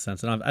The Sixth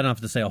Sense, and I don't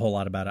have to say a whole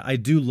lot about it. I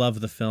do love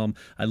the film.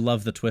 I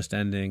love the twist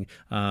ending.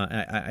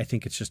 I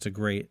think it's just a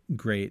great,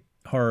 great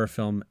horror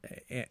film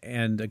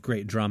and a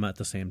great drama at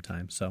the same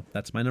time. So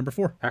that's my number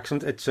 4.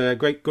 Excellent. It's a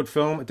good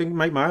film. It didn't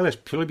make my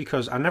list purely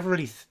because I've never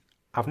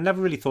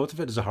really thought of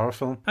it as a horror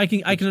film. I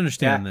can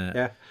understand that.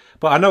 Yeah,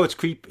 but I know it's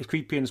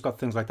creepy and it's got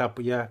things like that.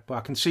 But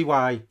I can see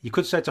why you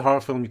could say it's a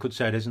horror film. You could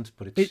say it isn't.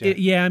 But it's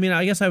I mean,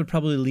 I guess I would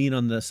probably lean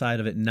on the side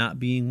of it not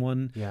being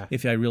one. Yeah.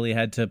 If I really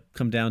had to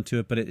come down to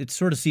it, but it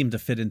sort of seemed to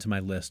fit into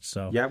my list.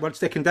 So yeah, well, it's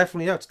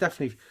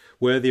definitely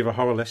worthy of a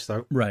horror list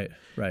though. Right.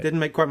 Didn't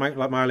make quite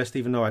my list,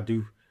 even though I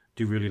do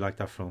really like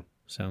that film.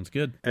 Sounds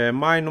good.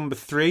 My number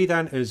 3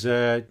 then is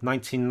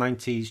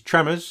 1990's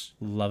Tremors.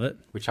 Love it.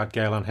 Which had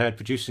Gail Ann Hurd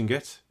producing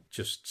it.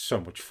 Just so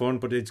much fun.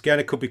 But again,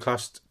 it could be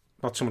classed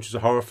not so much as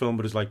a horror film,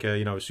 but as like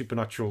a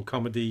supernatural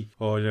comedy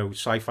or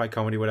sci-fi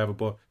comedy, whatever.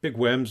 But big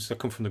worms that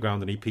come from the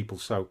ground and eat people,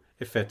 so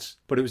it fits.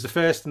 But it was the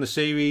first in the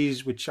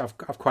series, which I've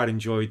quite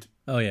enjoyed.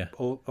 Oh yeah,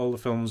 all the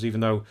films, even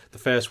though the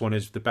first one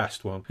is the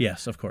best one.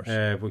 Yes, of course.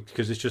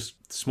 Because it's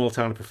just small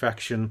town of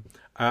perfection.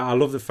 I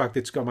love the fact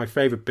it's got my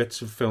favourite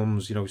bits of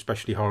films,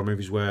 especially horror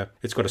movies, where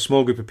it's got a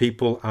small group of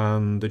people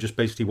and they're just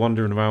basically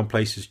wandering around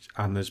places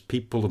and there's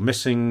people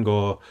missing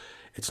or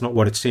it's not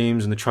what it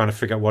seems and they're trying to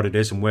figure out what it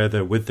is and where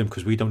they're with them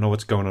because we don't know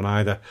what's going on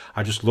either.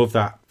 I just love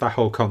that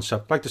whole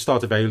concept. Like the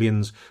start of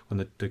Aliens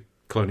when the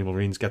Colonial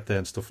Marines get there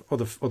and stuff.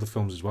 Other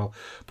films as well,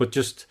 but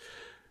just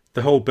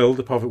the whole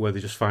build-up of it, where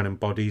they're just finding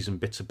bodies and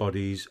bits of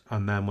bodies,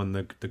 and then when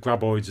the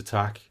graboids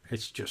attack,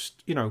 it's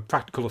just,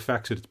 practical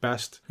effects at its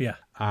best. Yeah.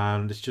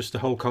 And it's just the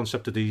whole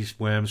concept of these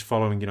worms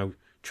following,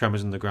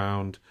 tremors in the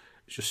ground.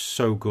 It's just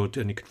so good,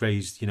 and you could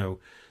raise,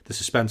 the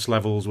suspense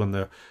levels when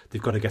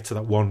they've got to get to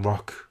that one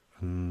rock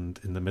and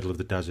in the middle of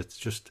the desert. It's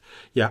just,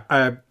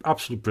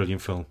 absolutely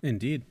brilliant film.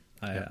 Indeed.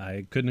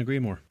 I couldn't agree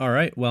more. All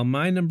right. Well,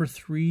 my number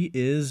 3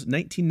 is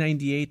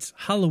 1998's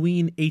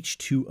Halloween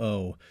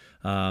H2O.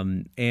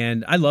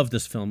 And I love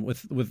this film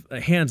with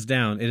hands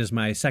down. It is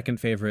my second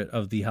favorite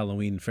of the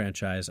Halloween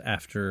franchise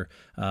after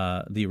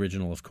the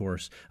original, of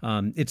course.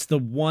 It's the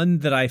one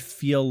that I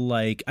feel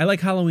like I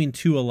like Halloween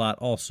 2 a lot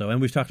also.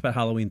 And we've talked about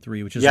Halloween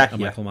 3, which is a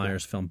Michael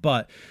Myers film.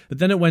 But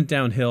then it went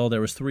downhill.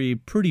 There was 3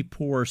 pretty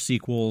poor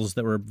sequels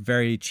that were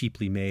very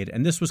cheaply made.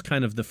 And this was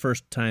kind of the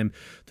first time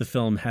the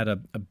film had a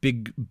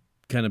big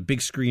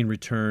screen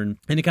return,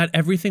 and it got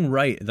everything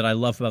right that I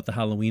love about the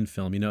Halloween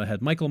film. It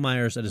had Michael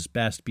Myers at his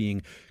best,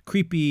 being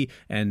creepy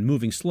and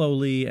moving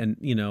slowly, and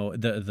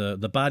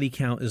the body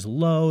count is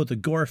low, the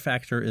gore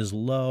factor is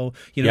low.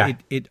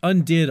 It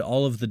undid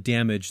all of the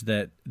damage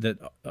that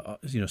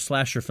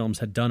slasher films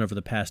had done over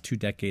the past 2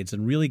 decades,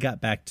 and really got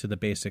back to the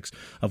basics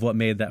of what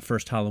made that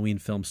first Halloween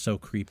film so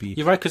creepy.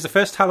 You're right, because the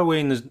first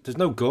Halloween there's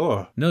no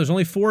gore. No, there's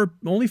only four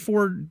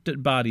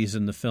bodies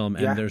in the film,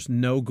 and there's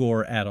no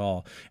gore at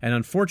all. And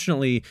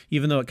unfortunately,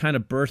 even though it kind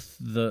of birthed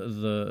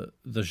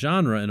the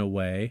genre in a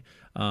way,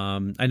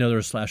 I know there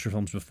were slasher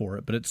films before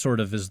it, but it sort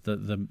of is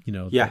the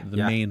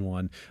main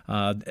one.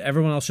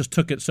 Everyone else just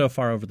took it so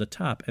far over the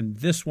top, and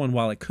this one,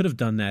 while it could have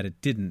done that, it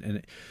didn't,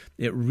 and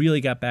it really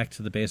got back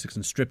to the basics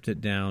and stripped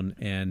it down.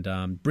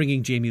 And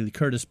bringing Jamie Lee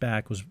Curtis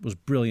back was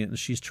brilliant, and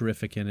she's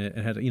terrific in it.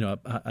 And had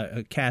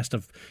a cast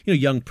of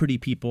young pretty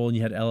people, and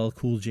you had LL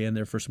Cool J in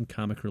there for some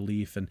comic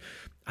relief. And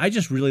I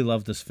just really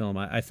loved this film.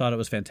 I thought it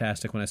was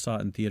fantastic when I saw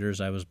it in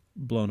theaters. I was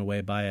blown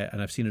away by it,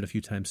 and I've seen it a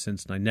few times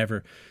since, and I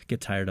never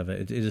get tired of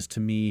it. It is, to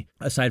me,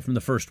 aside from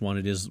the first one,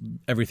 it is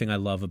everything I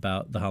love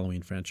about the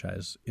Halloween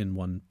franchise in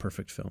one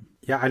perfect film.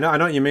 Yeah, I know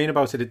what you mean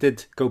about it. It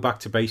did go back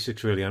to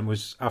basics, really, and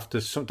was after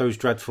those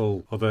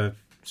dreadful other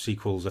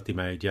sequels that they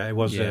made. Yeah, it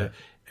was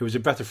a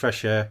breath of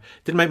fresh air.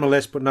 Didn't make my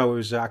list, but no, it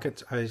was. I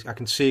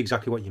can see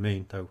exactly what you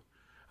mean, though,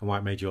 and why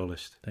it made your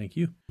list. Thank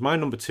you. My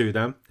number 2,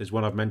 then, is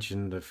one I've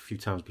mentioned a few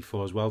times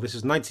before as well. This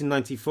is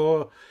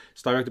 1994.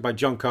 It's directed by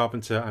John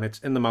Carpenter, and it's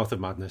In the Mouth of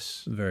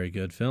Madness. Very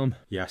good film.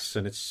 Yes,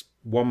 and it's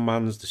one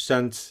man's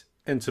descent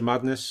into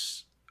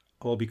madness,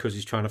 all because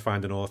he's trying to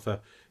find an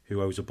author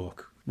who owes a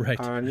book. Right.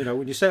 And,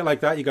 when you say it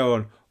like that, you're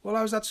going, well,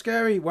 how's that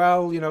scary?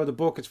 Well, the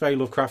book, it's very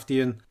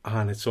Lovecraftian,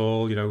 and it's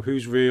all,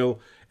 who's real?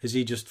 Is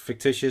he just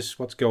fictitious?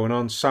 What's going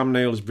on? Sam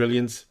Neill is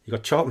brilliant. You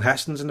got Charlton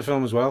Heston's in the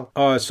film as well.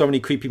 Oh, there's so many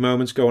creepy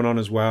moments going on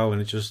as well,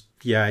 and it just,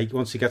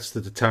 once he gets to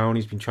the town,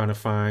 he's been trying to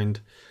find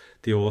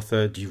the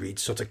author. Do you read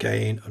Sutter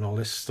Kane? And all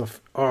this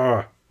stuff.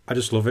 Oh, I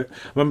just love it.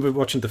 I remember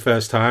watching it the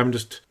first time,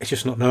 it's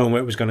just not knowing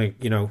where it was going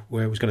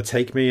to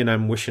take me, and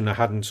I'm wishing I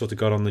hadn't sort of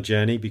got on the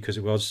journey, because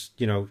it was,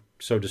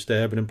 so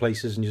disturbing in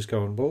places, and just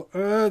going, well,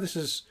 this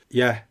is,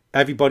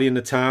 everybody in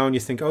the town, you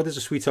think, oh, there's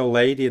a sweet old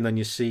lady, and then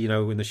you see,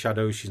 in the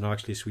shadows, she's not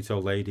actually a sweet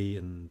old lady,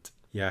 and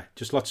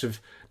just lots of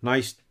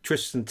nice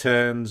twists and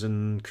turns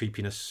and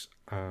creepiness,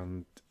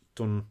 and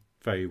done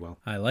very well.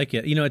 I like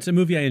it. It's a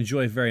movie I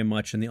enjoy very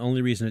much, and the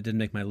only reason it didn't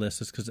make my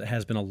list is because it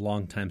has been a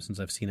long time since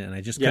I've seen it, and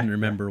I just couldn't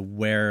remember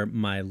where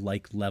my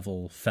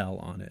level fell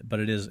on it. But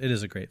it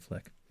is a great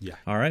flick. Yeah.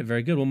 All right,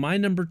 very good. Well, my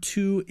number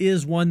 2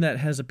 is one that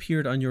has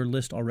appeared on your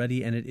list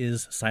already, and it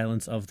is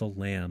Silence of the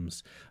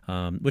Lambs,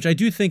 which I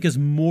do think is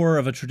more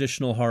of a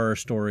traditional horror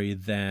story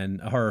than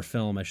a horror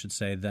film, I should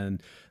say, than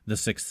The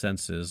Sixth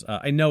Senses.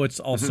 I know it's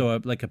also a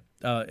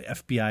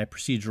FBI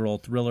procedural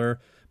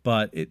thriller,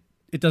 but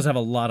it does have a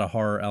lot of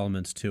horror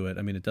elements to it.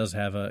 I mean, it does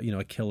have a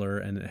killer,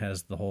 and it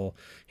has the whole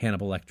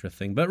Hannibal Lecter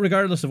thing. But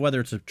regardless of whether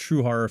it's a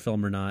true horror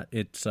film or not,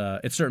 it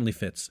certainly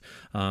fits.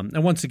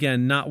 And once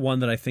again, not one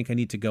that I think I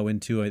need to go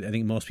into. I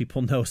think most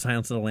people know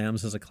Silence of the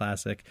Lambs is a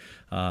classic.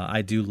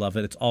 I do love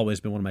it. It's always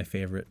been one of my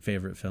favorite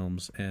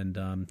films, and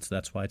so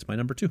that's why it's my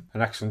number 2.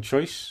 An excellent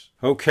choice.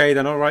 Okay,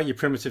 then, all right, you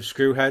primitive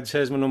screwheads.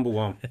 Here's my number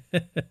 1.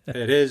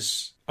 It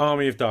is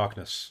Army of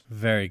Darkness.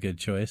 Very good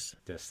choice.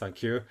 Yes,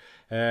 thank you.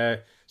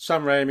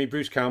 Sam Raimi,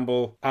 Bruce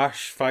Campbell,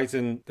 Ash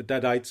fighting the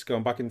Deadites,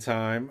 going back in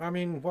time. I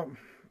mean, what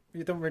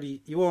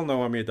you all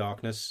know Army of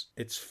Darkness.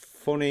 It's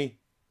funny,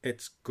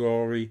 it's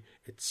gory,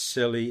 it's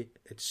silly,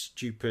 it's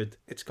stupid.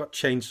 It's got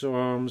chainsaw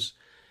arms.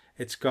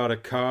 It's got a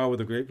car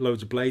with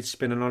loads of blades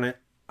spinning on it,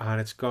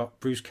 and it's got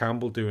Bruce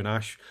Campbell doing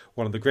Ash,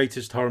 one of the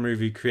greatest horror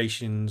movie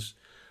creations,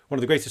 one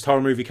of the greatest horror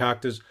movie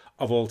characters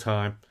of all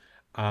time.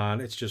 And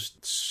it's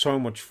just so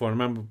much fun. I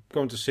remember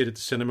going to see it at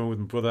the cinema with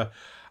my brother,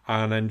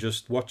 and then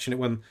just watching it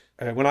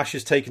when Ash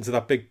is taken to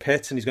that big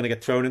pit and he's going to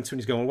get thrown into, and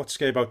he's going, well, what's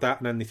scary about that?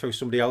 And then they throw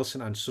somebody else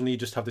in, and suddenly you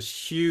just have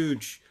this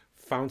huge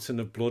fountain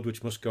of blood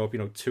which must go up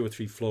 2 or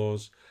 3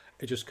 floors.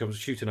 It just comes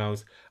shooting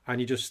out, and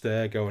you're just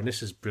there going,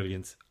 this is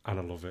brilliant, and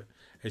I love it.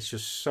 It's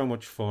just so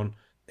much fun.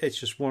 It's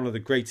just one of the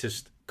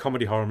greatest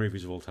comedy horror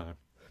movies of all time.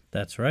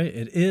 That's right.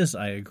 It is.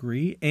 I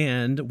agree.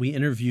 And we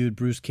interviewed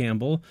Bruce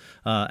Campbell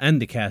and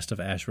the cast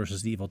of Ash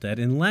vs. the Evil Dead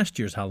in last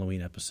year's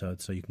Halloween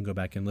episode. So you can go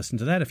back and listen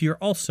to that if you're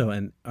also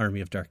an Army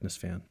of Darkness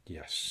fan.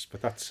 Yes,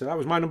 but that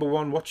was my number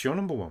one. What's your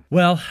number one?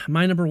 Well,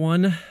 my number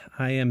one,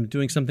 I am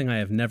doing something I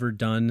have never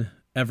done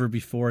ever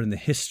before in the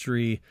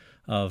history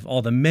of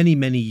all the many,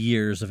 many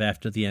years of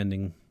After the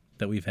Ending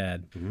that we've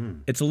had.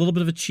 It's a little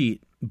bit of a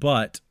cheat,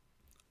 but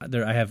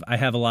I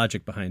have a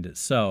logic behind it.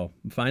 So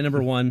my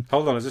number one.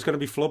 Hold on, is this going to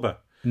be Flubber?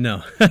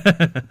 No,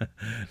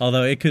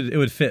 although it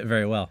would fit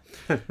very well.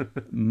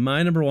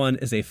 My number one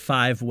is a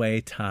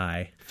 5-way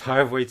tie.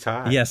 5-way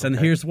tie. Yes, and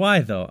here's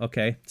why though.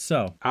 Okay,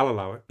 so I'll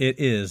allow it. It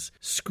is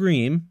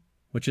Scream,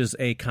 which is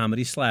a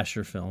comedy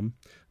slasher film,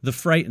 The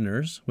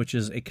Frighteners, which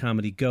is a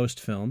comedy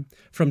ghost film,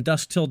 From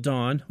Dusk Till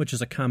Dawn, which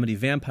is a comedy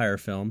vampire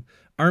film,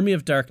 Army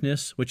of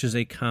Darkness, which is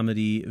a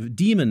comedy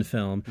demon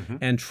film,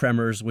 and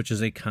Tremors, which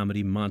is a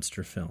comedy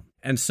monster film.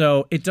 And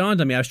so it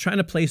dawned on me, I was trying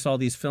to place all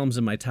these films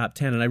in my top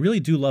 10, and I really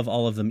do love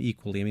all of them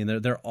equally. I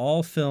mean, they're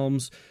all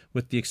films,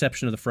 with the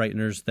exception of The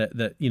Frighteners,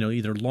 that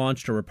either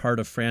launched or were part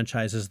of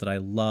franchises that I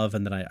love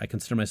and that I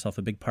consider myself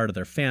a big part of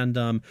their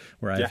fandom,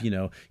 where I've,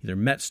 either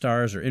met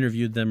stars or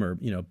interviewed them or,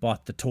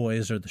 bought the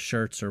toys or the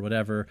shirts or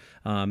whatever.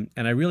 And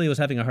I really was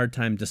having a hard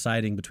time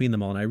deciding between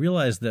them all. And I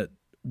realized that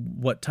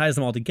what ties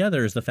them all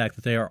together is the fact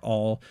that they are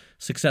all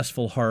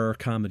successful horror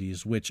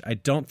comedies, which I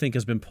don't think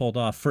has been pulled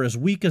off. For as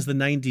weak as the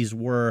 90s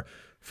were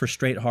for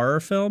straight horror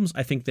films,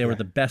 I think they were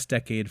the best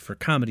decade for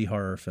comedy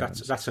horror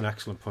films. That's an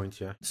excellent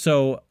point, yeah.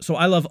 So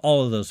I love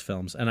all of those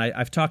films, and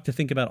I've talked to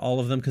think about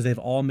all of them because they've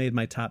all made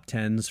my top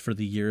 10s for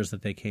the years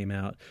that they came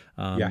out.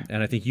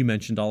 And I think you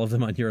mentioned all of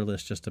them on your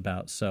list just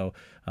about. So,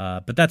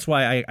 but that's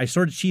why I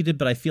sort of cheated,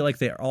 but I feel like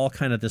they're all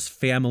kind of this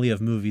family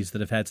of movies that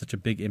have had such a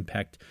big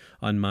impact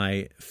on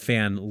my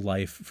fan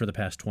life for the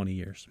past 20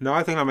 years. No,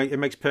 I think it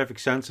makes perfect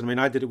sense. I mean,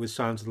 I did it with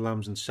Silence of the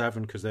Lambs and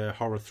Seven because they're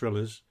horror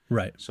thrillers.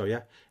 Right. So,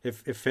 yeah, it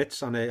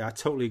fits, and I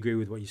totally agree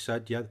with what you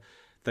said. Yeah,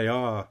 they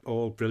are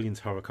all brilliant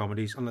horror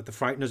comedies. And like The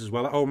Frighteners as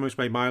well. I almost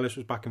made my list,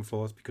 was back and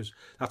forth, because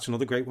that's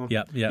another great one.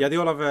 Yeah. Yeah, they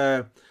all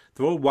have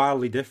they're all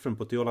wildly different,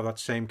 but they all have that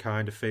same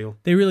kind of feel.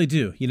 They really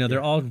do.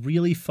 They're all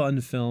really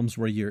fun films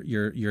where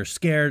you're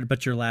scared,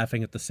 but you're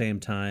laughing at the same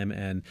time.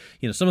 And,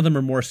 some of them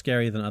are more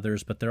scary than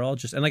others, but they're all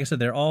just, and like I said,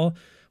 they're all,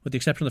 with the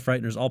exception of The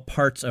Frighteners, all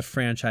parts of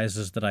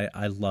franchises that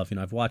I love.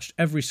 I've watched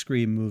every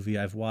Scream movie.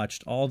 I've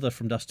watched all the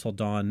From Dusk Till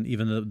Dawn.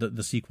 Even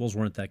the sequels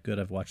weren't that good.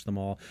 I've watched them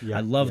all. Yeah,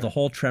 I love the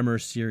whole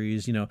Tremors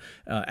series.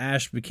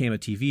 Ash became a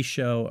TV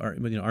show. Or,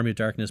 Army of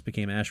Darkness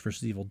became Ash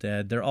vs. Evil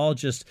Dead. They're all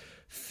just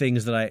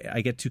things that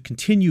I get to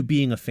continue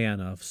being a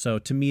fan of. So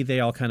to me, they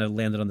all kind of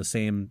landed on the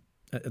same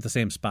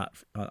spot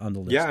on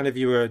the list. Yeah, and if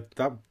you were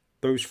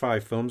those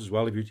 5 films as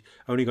well, if you're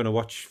only going to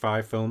watch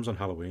 5 films on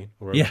Halloween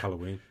or over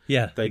Halloween,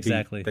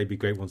 they'd be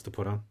great ones to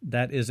put on.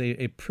 That is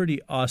a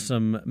pretty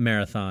awesome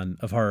marathon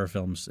of horror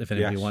films. If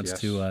anybody wants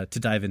to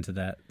dive into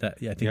that,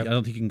 I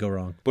don't think you can go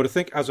wrong. But I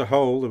think as a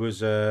whole, there was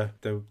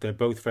they're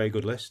both very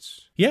good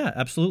lists. Yeah,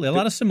 absolutely. A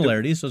lot of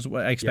similarities, as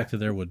I expected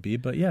there would be.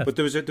 But yeah, but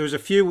there was a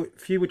few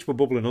which were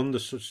bubbling under,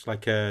 such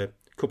like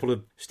couple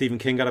of Stephen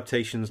King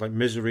adaptations like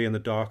Misery and The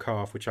Dark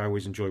Half, which I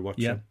always enjoy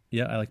watching.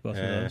 Yeah, I like both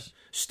of those.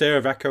 Stir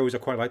of Echoes, I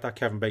quite like that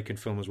Kevin Bacon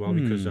film as well,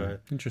 because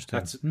interesting.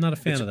 I'm not a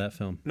fan of that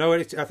film. No,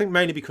 I think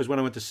mainly because when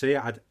I went to see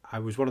it, I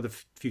was one of the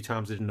few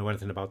times I didn't know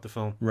anything about the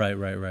film.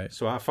 Right.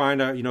 So I find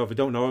out, if I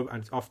don't know,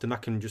 and often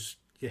that can just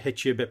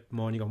hit you a bit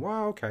more, and you go,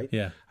 wow, okay.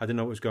 Yeah. I didn't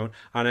know what was going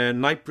on.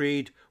 And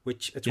Nightbreed,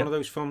 which it's one of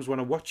those films when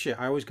I watch it,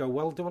 I always go,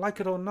 well, do I like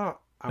it or not?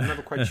 I'm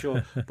never quite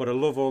sure, but I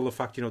love all the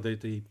fact,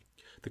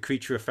 the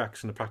creature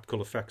effects and the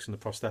practical effects and the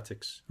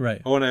prosthetics.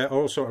 Right. Oh, and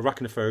also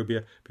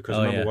Arachnophobia, because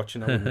I remember watching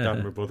that with my dad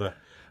and my brother,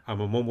 and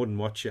my mum wouldn't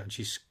watch it, and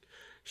she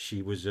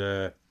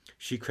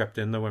crept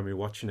in there when we were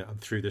watching it and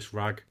threw this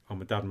rag on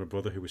my dad and my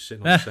brother, who was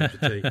sitting on the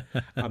settee,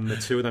 and the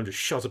two of them just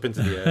shot up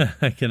into the air.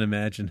 I can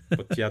imagine.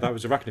 But yeah, that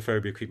was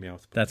Arachnophobia, creeped me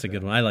out. That's a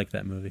good one. I like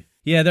that movie.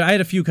 Yeah, I had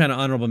a few kind of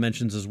honorable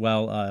mentions as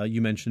well.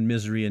 You mentioned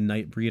Misery and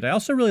Nightbreed. I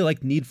also really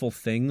like Needful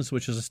Things,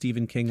 which is a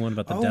Stephen King one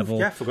about the devil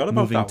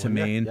moving to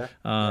Maine.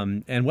 Yeah.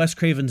 And Wes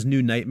Craven's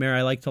New Nightmare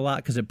I liked a lot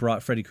because it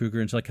brought Freddy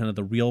Krueger into like kind of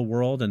the real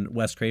world, and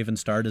Wes Craven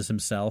starred as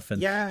himself,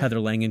 and Heather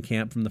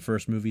Langenkamp from the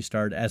first movie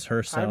starred as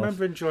herself. I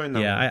remember enjoying that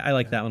one. I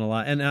like that one a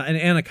lot. And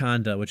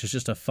Anaconda, which is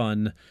just a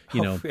fun,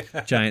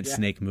 giant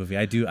snake movie.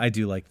 I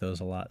do like those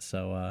a lot.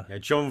 So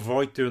John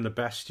Voight doing the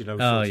best,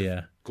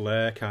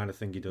 glare kind of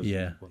thing he does.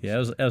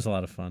 It was a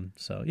lot of fun.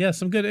 So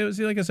some good. It was,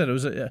 like I said,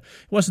 it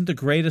wasn't the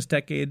greatest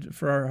decade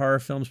for our horror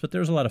films, but there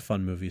was a lot of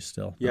fun movies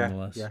still.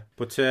 Nonetheless.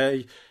 But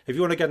if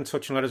you want to get in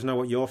touch and let us know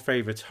what your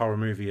favourite horror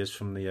movie is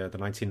from the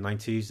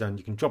 1990s, then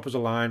you can drop us a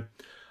line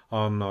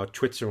on our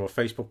Twitter or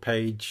Facebook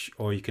page,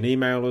 or you can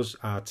email us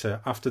at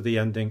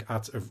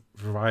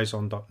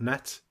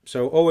aftertheending@verizon.net.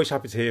 So always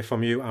happy to hear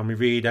from you, and we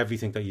read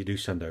everything that you do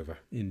send over.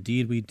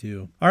 Indeed we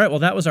do. All right, well,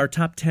 that was our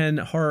top 10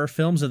 horror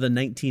films of the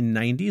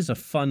 1990s. A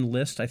fun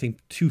list. I think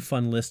 2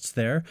 fun lists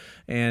there.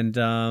 And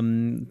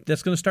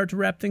that's going to start to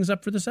wrap things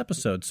up for this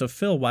episode. So,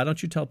 Phil, why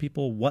don't you tell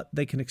people what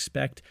they can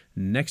expect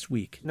next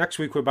week? Next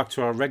week, we're back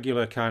to our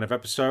regular kind of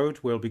episode.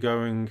 We'll be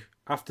going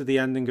after the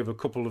ending of a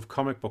couple of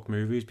comic book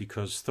movies,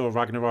 because Thor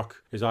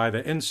Ragnarok is either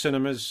in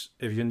cinemas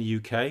if you're in the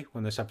UK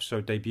when this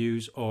episode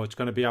debuts, or it's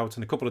going to be out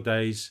in a couple of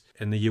days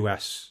in the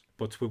US.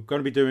 But we're going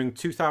to be doing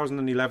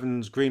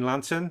 2011's Green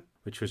Lantern,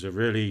 which was a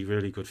really,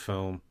 really good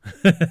film.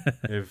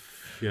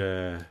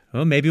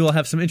 Well, maybe we'll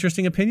have some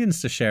interesting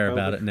opinions to share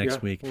about it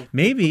next week.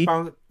 Maybe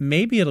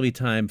it'll be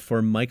time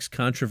for Mike's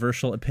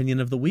controversial opinion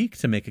of the week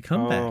to make a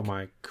comeback. Oh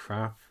my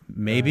crap!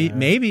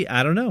 Maybe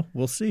I don't know.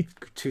 We'll see.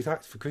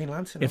 For Green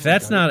Lantern. If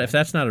that's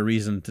not a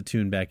reason to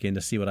tune back in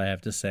to see what I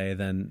have to say,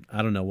 then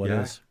I don't know what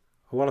is.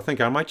 Well, I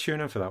think I might tune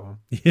in for that one.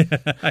 Yeah,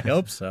 I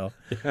hope so.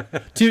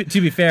 To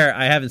be fair,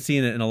 I haven't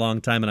seen it in a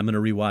long time, and I'm going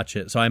to rewatch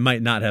it, so I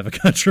might not have a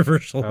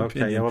controversial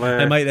opinion. Yeah, well,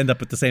 I might end up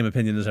with the same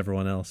opinion as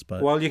everyone else.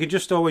 But well, you could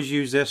just always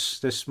use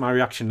this my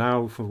reaction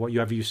now for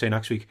whatever you say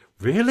next week.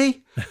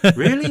 Really?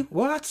 Really?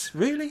 What?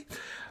 Really?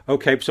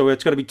 Okay, so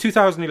it's going to be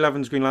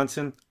 2011's Green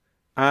Lantern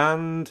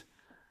and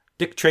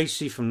Dick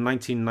Tracy from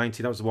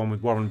 1990. That was the one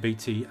with Warren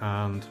Beatty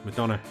and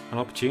Madonna and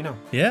Al Pacino.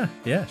 Yeah,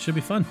 should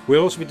be fun.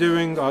 We'll also be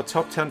doing our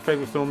top 10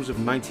 favourite films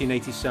of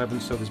 1987,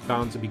 so there's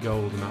bound to be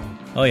gold in that one.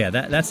 Oh yeah,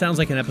 that sounds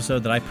like an episode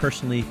that I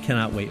personally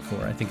cannot wait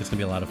for. I think it's going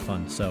to be a lot of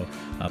fun, so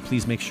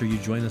please make sure you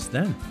join us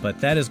then. But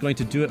that is going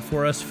to do it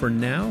for us for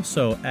now,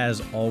 so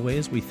as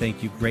always, we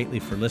thank you greatly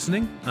for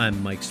listening.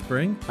 I'm Mike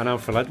Spring. And I'm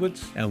Phil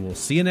Edwards. And we'll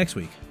see you next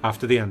week.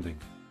 After the ending.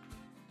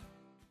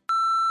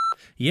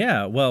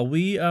 Yeah, well,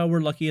 we were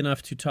lucky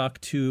enough to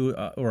talk to,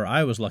 or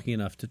I was lucky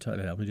enough to talk,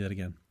 let me do that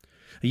again.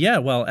 Yeah,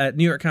 well, at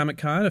New York Comic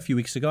Con a few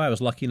weeks ago, I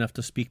was lucky enough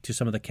to speak to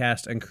some of the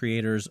cast and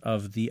creators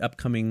of the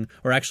upcoming,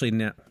 or actually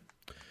now.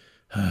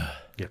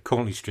 Yeah,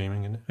 currently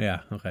streaming, isn't it? Yeah,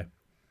 okay.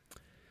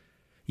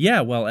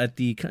 Yeah, well, at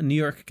the New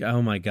York,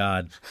 oh my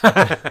God.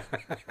 Yeah,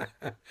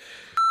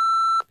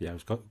 it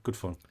was good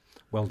fun.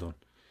 Well done.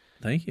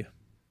 Thank you.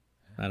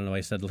 I don't know why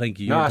I said thank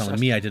you. You were telling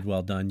me I did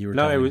well done. You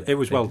were it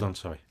was well done,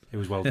 sorry. It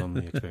was well done,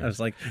 the experience. I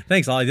was like,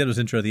 thanks. All I did was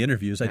intro the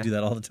interviews. I do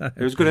that all the time.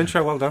 It was a good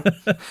intro. Well done.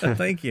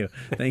 Thank you.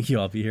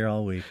 I'll be here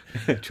all week.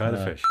 Try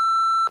the fish.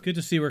 Good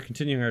to see we're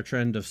continuing our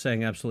trend of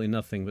saying absolutely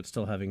nothing, but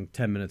still having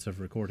 10 minutes of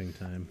recording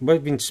time.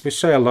 We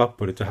say a lot,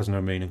 but it has no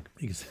meaning.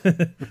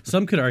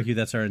 Some could argue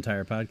that's our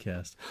entire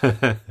podcast.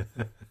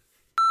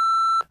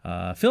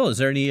 Phil, is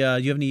there any? You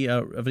have any?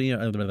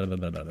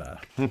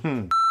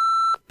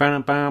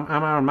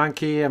 I'm Aaron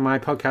Mankey, and my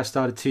podcast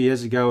started 2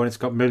 years ago, and it's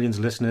got millions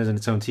of listeners and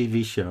its own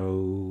TV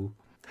show.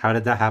 How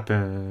did that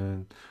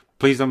happen?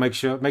 Please don't make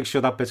sure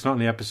that bit's not in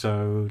the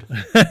episode.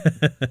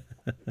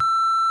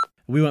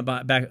 We went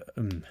back.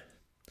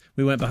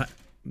 We went behind.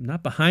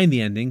 Not behind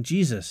the ending.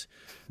 Jesus.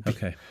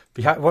 Okay.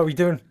 What are we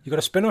doing? You got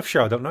a spin-off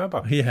show I don't know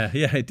about. Yeah.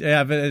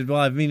 Well,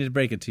 I've meant to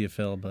break it to you,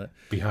 Phil, but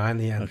behind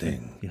the ending. Okay.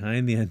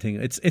 Behind the ending.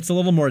 It's a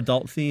little more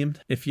adult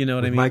themed, if you know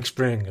what I mean. Mike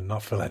Spring and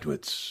not Phil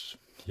Edwards.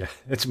 Yeah,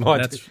 it's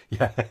more.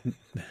 Yeah.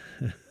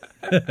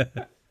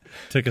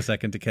 Took a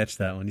second to catch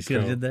that one. You see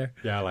what I did there?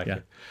 Yeah, I like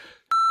it.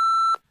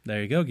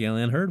 There you go, Gail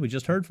Ann Hurd. We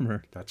just heard from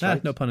her. That's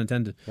right. No pun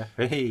intended. Yeah.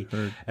 Hey.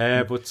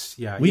 But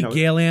yeah, we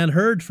Gail Ann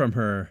Hurd from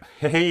her.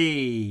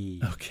 Hey.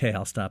 Okay,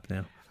 I'll stop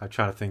now. I'm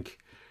trying to think.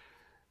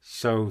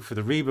 So for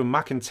the Reba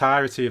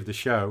McEntirety of the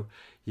show,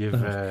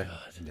 you've yeah,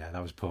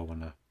 that was a poor one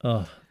now.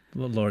 Oh,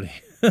 well, Lordy.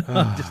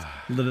 I just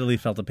literally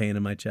felt a pain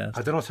in my chest.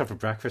 I don't know what to have for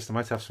breakfast. I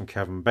might have some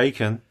Kevin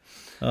Bacon.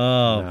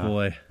 Oh,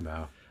 boy.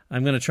 No.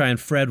 I'm going to try and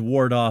Fred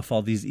ward off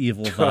all these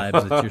evil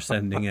vibes that you're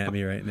sending at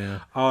me right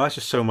now. Oh, that's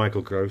just so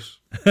Michael Gross.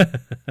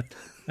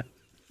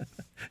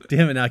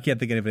 Damn it, now I can't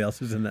think of anybody else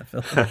who's in that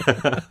film.